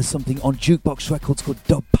together something on Jukebox Records called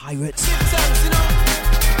Dub Pirates.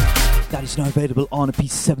 That is now available on a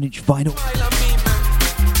piece of 7-inch vinyl.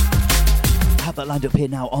 I have that lined up here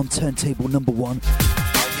now on turntable number 1.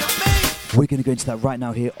 We're going to go into that right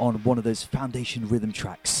now here on one of those foundation rhythm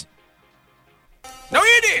tracks. Now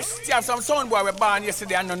hear this. You have some sound boy we born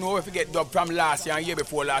yesterday and don't know if you get dub from last year and year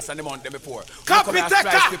before last and the month before. Copy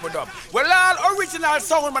people dub. Well, all original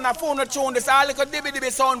sound man, I found a tune. This all little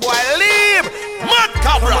dibby sound boy. Leave Mad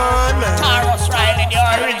Cobra. Taurus Riley, the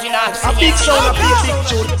original. A big sound, a big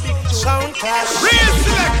tune. Sound clash. Real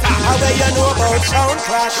selector. How do you know about sound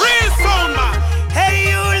clash? Real sound man. Hey,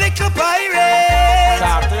 you little pirate.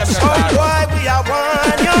 Sound boy, we are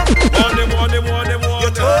one, yo.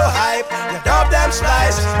 You're too hype. You dub them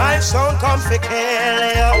slice. My sound come for kill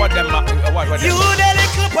you. What them? You the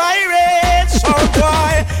little pirate. Sound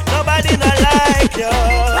boy, nobody not like you.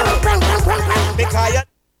 Because you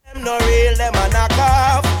them no real, them a knock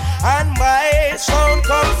off. And my sound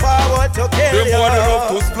come forward to kill you. Them want enough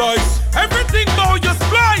to splice. Everything now you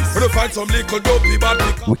splice. But find some little dopey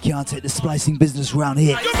bad. We can't take the splicing business around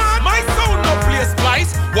here. My sound no play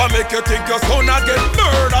splice. What make you think your sound a get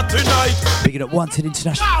murdered tonight? Picking up Wanted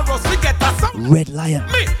International. Taurus, we get a sound. Red Lion.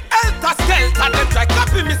 Me, Elta Skelta, them try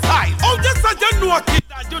copy me style. Oh, yes, I you know a kid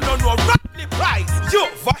and you don't know Rodney Price. You,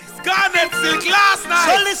 Vice Garnet Silk last night.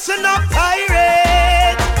 So listen up,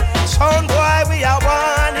 pirate. Sound boy, we are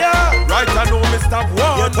one, yo. Right, I know Mr.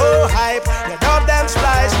 One. You're too hype, you dub them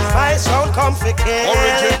splice. My sound come for kill.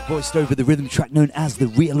 Voiced over the rhythm track known as The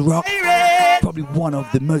Real Rock. Probably one of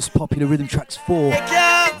the most popular rhythm tracks for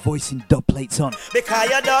voicing dub plates on. Because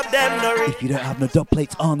you dub them no If you don't have no dub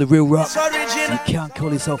plates on The Real Rock, original. you can't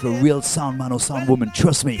call yourself a real sound man or sound woman,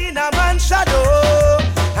 trust me. In a man's shadow,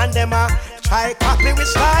 and them a try copy with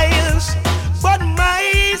styles. But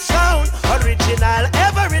my sound original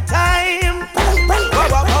every time.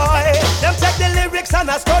 Boy, them take the lyrics and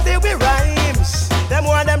I study with rhymes. Them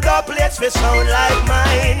want them dub plates we sound like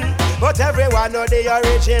mine. But everyone know the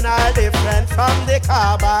original different from the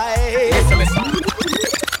carbide.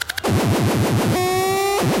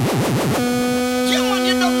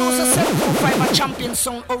 You don't know so 745 a champion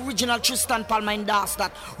song, original Tristan Palmer and Das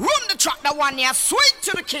that. Run the track, the one here, sweet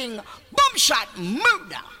to the king, bomb shot,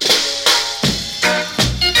 murder.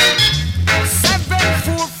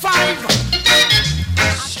 745.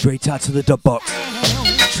 Straight out to the dub box.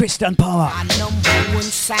 Tristan Palmer.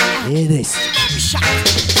 Hear this.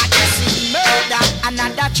 Murder,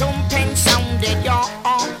 another jumping sounded yo.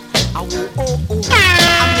 I'm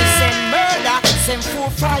say murder,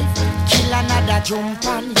 745. Kill another jump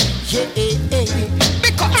on. Yeah,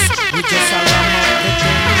 because we just a ram up the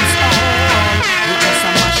things on. We just a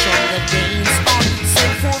mash up the things on.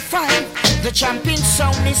 745. The champion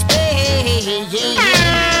sound is paying.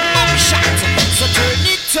 Shot, so turn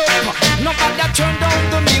it up. Nobody turn down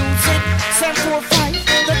the music. 745.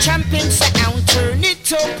 The champion sound, turn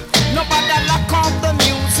it up. Nobody lock off the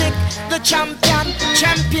music. The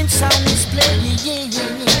champion sound is playing.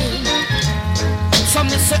 So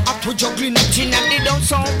me say at we juggling it in and they don't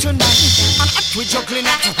sound tonight. And at we juggling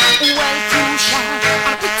it, well crucial.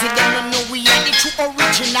 And put it down and know we are the true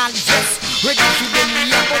original. Yes, ready for them we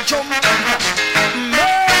are go jump.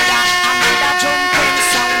 Murder, another jumping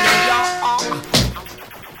sound.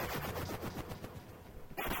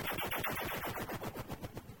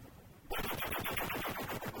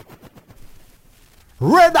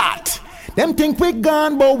 Red Hot. Them think we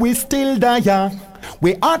gone, but we still die.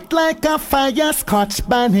 We hot like a fire, Scotch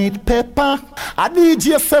bonnet pepper. A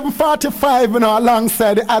DJ 745,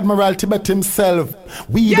 alongside the Admiral Tibet himself.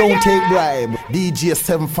 We don't take bribe. DJ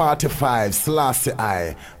 745, Selassie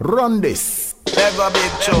I. Run this. Ever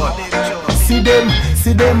big tune. See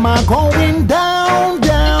them are going down,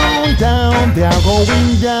 down, down. They are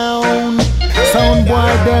going down. Sound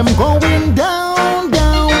boy, them going down,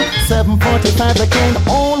 down. 745, they can't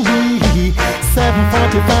hold we.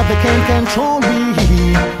 745, they can't control we.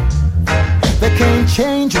 They can't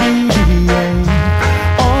change we.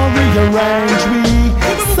 Or rearrange we.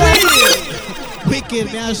 Wicked,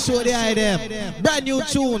 may I show the idea. Brand new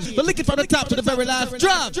tunes. But looking from the top to the very last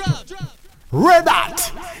drop. Red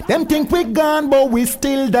Hot. Them think we gone, but we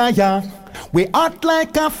still die. We hot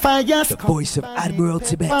like a fire. The voice of Admiral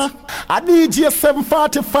Tibet. A DJ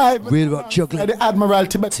 745. Real rock juggling. The Admiral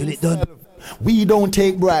Tibet. Till it done. We don't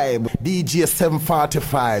take bribe. DJ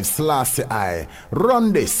 745. Selassie I.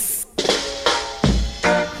 Run this.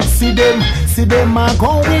 See them are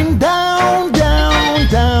going down, down,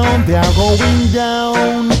 down. They are going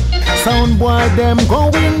down. Sound boy, them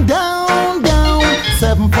going down, down.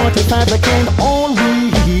 745, they can't hold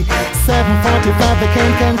we. 745, they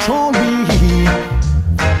can't control we.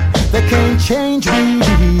 They can't change we.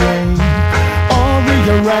 Or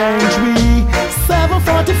rearrange we.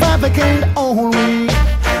 745, they can't hold we.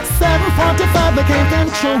 745, they can't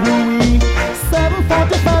control we.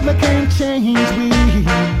 745, they can't change we.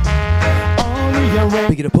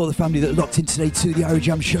 Big it up all the family that locked in today to the Irie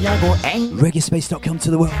Jamms Show. ReggaeSpace.com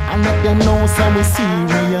to the world. And let them know some we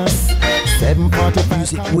serious. 745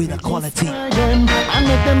 music with quality. And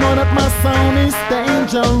let them know that my sound is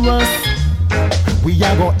dangerous. We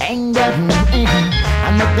are go end them.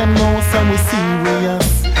 And let them know some we serious.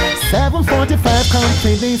 745 come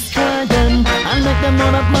to destroy them. And let them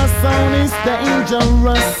know that my sound is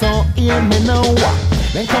dangerous. So hear me now.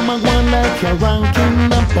 Then come and go like you're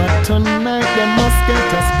ranking up. But tonight they must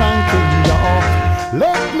get a spanking, y'all.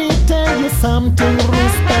 Let me tell you something.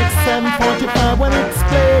 Respect 745 when it's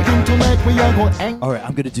playing tonight. We are going. Alright,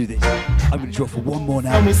 I'm gonna do this. I'm gonna draw for one more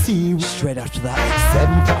now. Straight after that,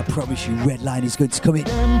 I promise you, Red Line is going to come in.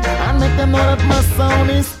 And make them know that my sound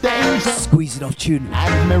is dangerous. Squeeze it off tune.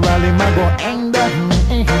 Admiral, my go end up.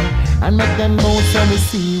 And make them know some is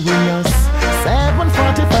serious.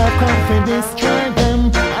 745 come for destroy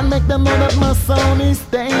them. And make them know that my sound is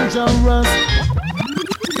dangerous.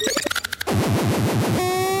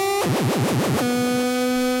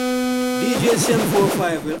 DJ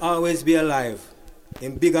 745 will always be alive.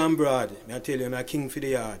 In big and broad. I tell you, I'm a king for the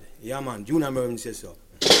yard. Yeah man, JUNO Award says so.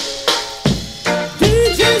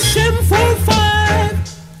 DJ 745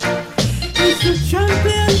 is the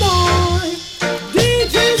champion boy.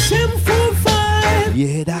 DJ 745. You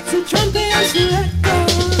hear that? The champion selector.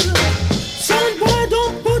 Son boy,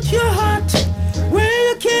 don't put your heart where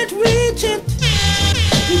you can't reach it.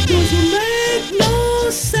 It doesn't make no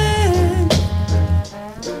sense.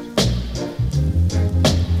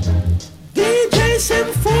 DJ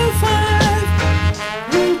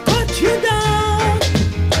 745 will cut you down.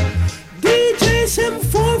 DJ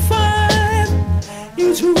 745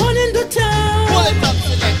 is running the town. Pull it up,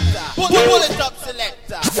 selector. Pull it up,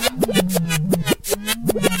 selector.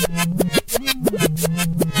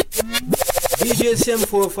 DJ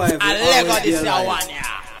 745 I love this one,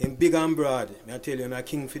 yeah. In big and broad. I tell you, I'm a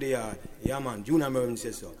king for the yard. Yeah man, JUNO Award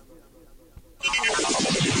says so.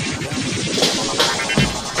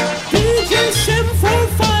 DJ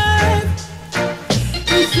 745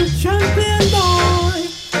 is the champion boy.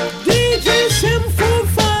 DJ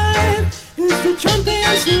 745 is the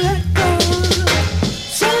champion selector.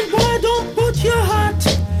 Son boy, don't put your heart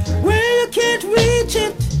where you can't reach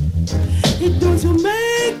it. It doesn't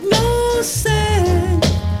make no sense.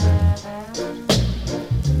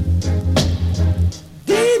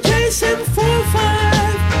 DJ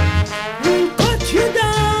 745 will cut you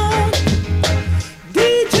down.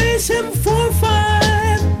 DJ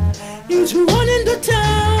 745 is running the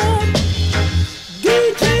town.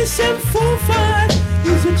 DJ 745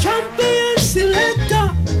 is a champion selector.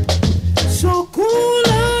 So cool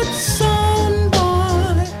out, son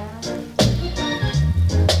boy.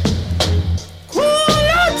 Cool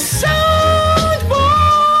out, son boy.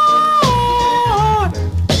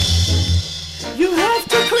 You have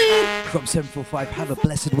to clean. From 745, have a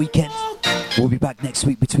blessed weekend. We'll be back next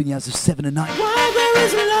week between the hours of 7 and 9. While there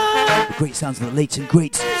is love, The great sounds of the late and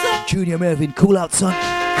great Junior Mervyn, Cool Out Son.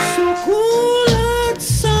 so cool out,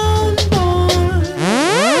 son boy.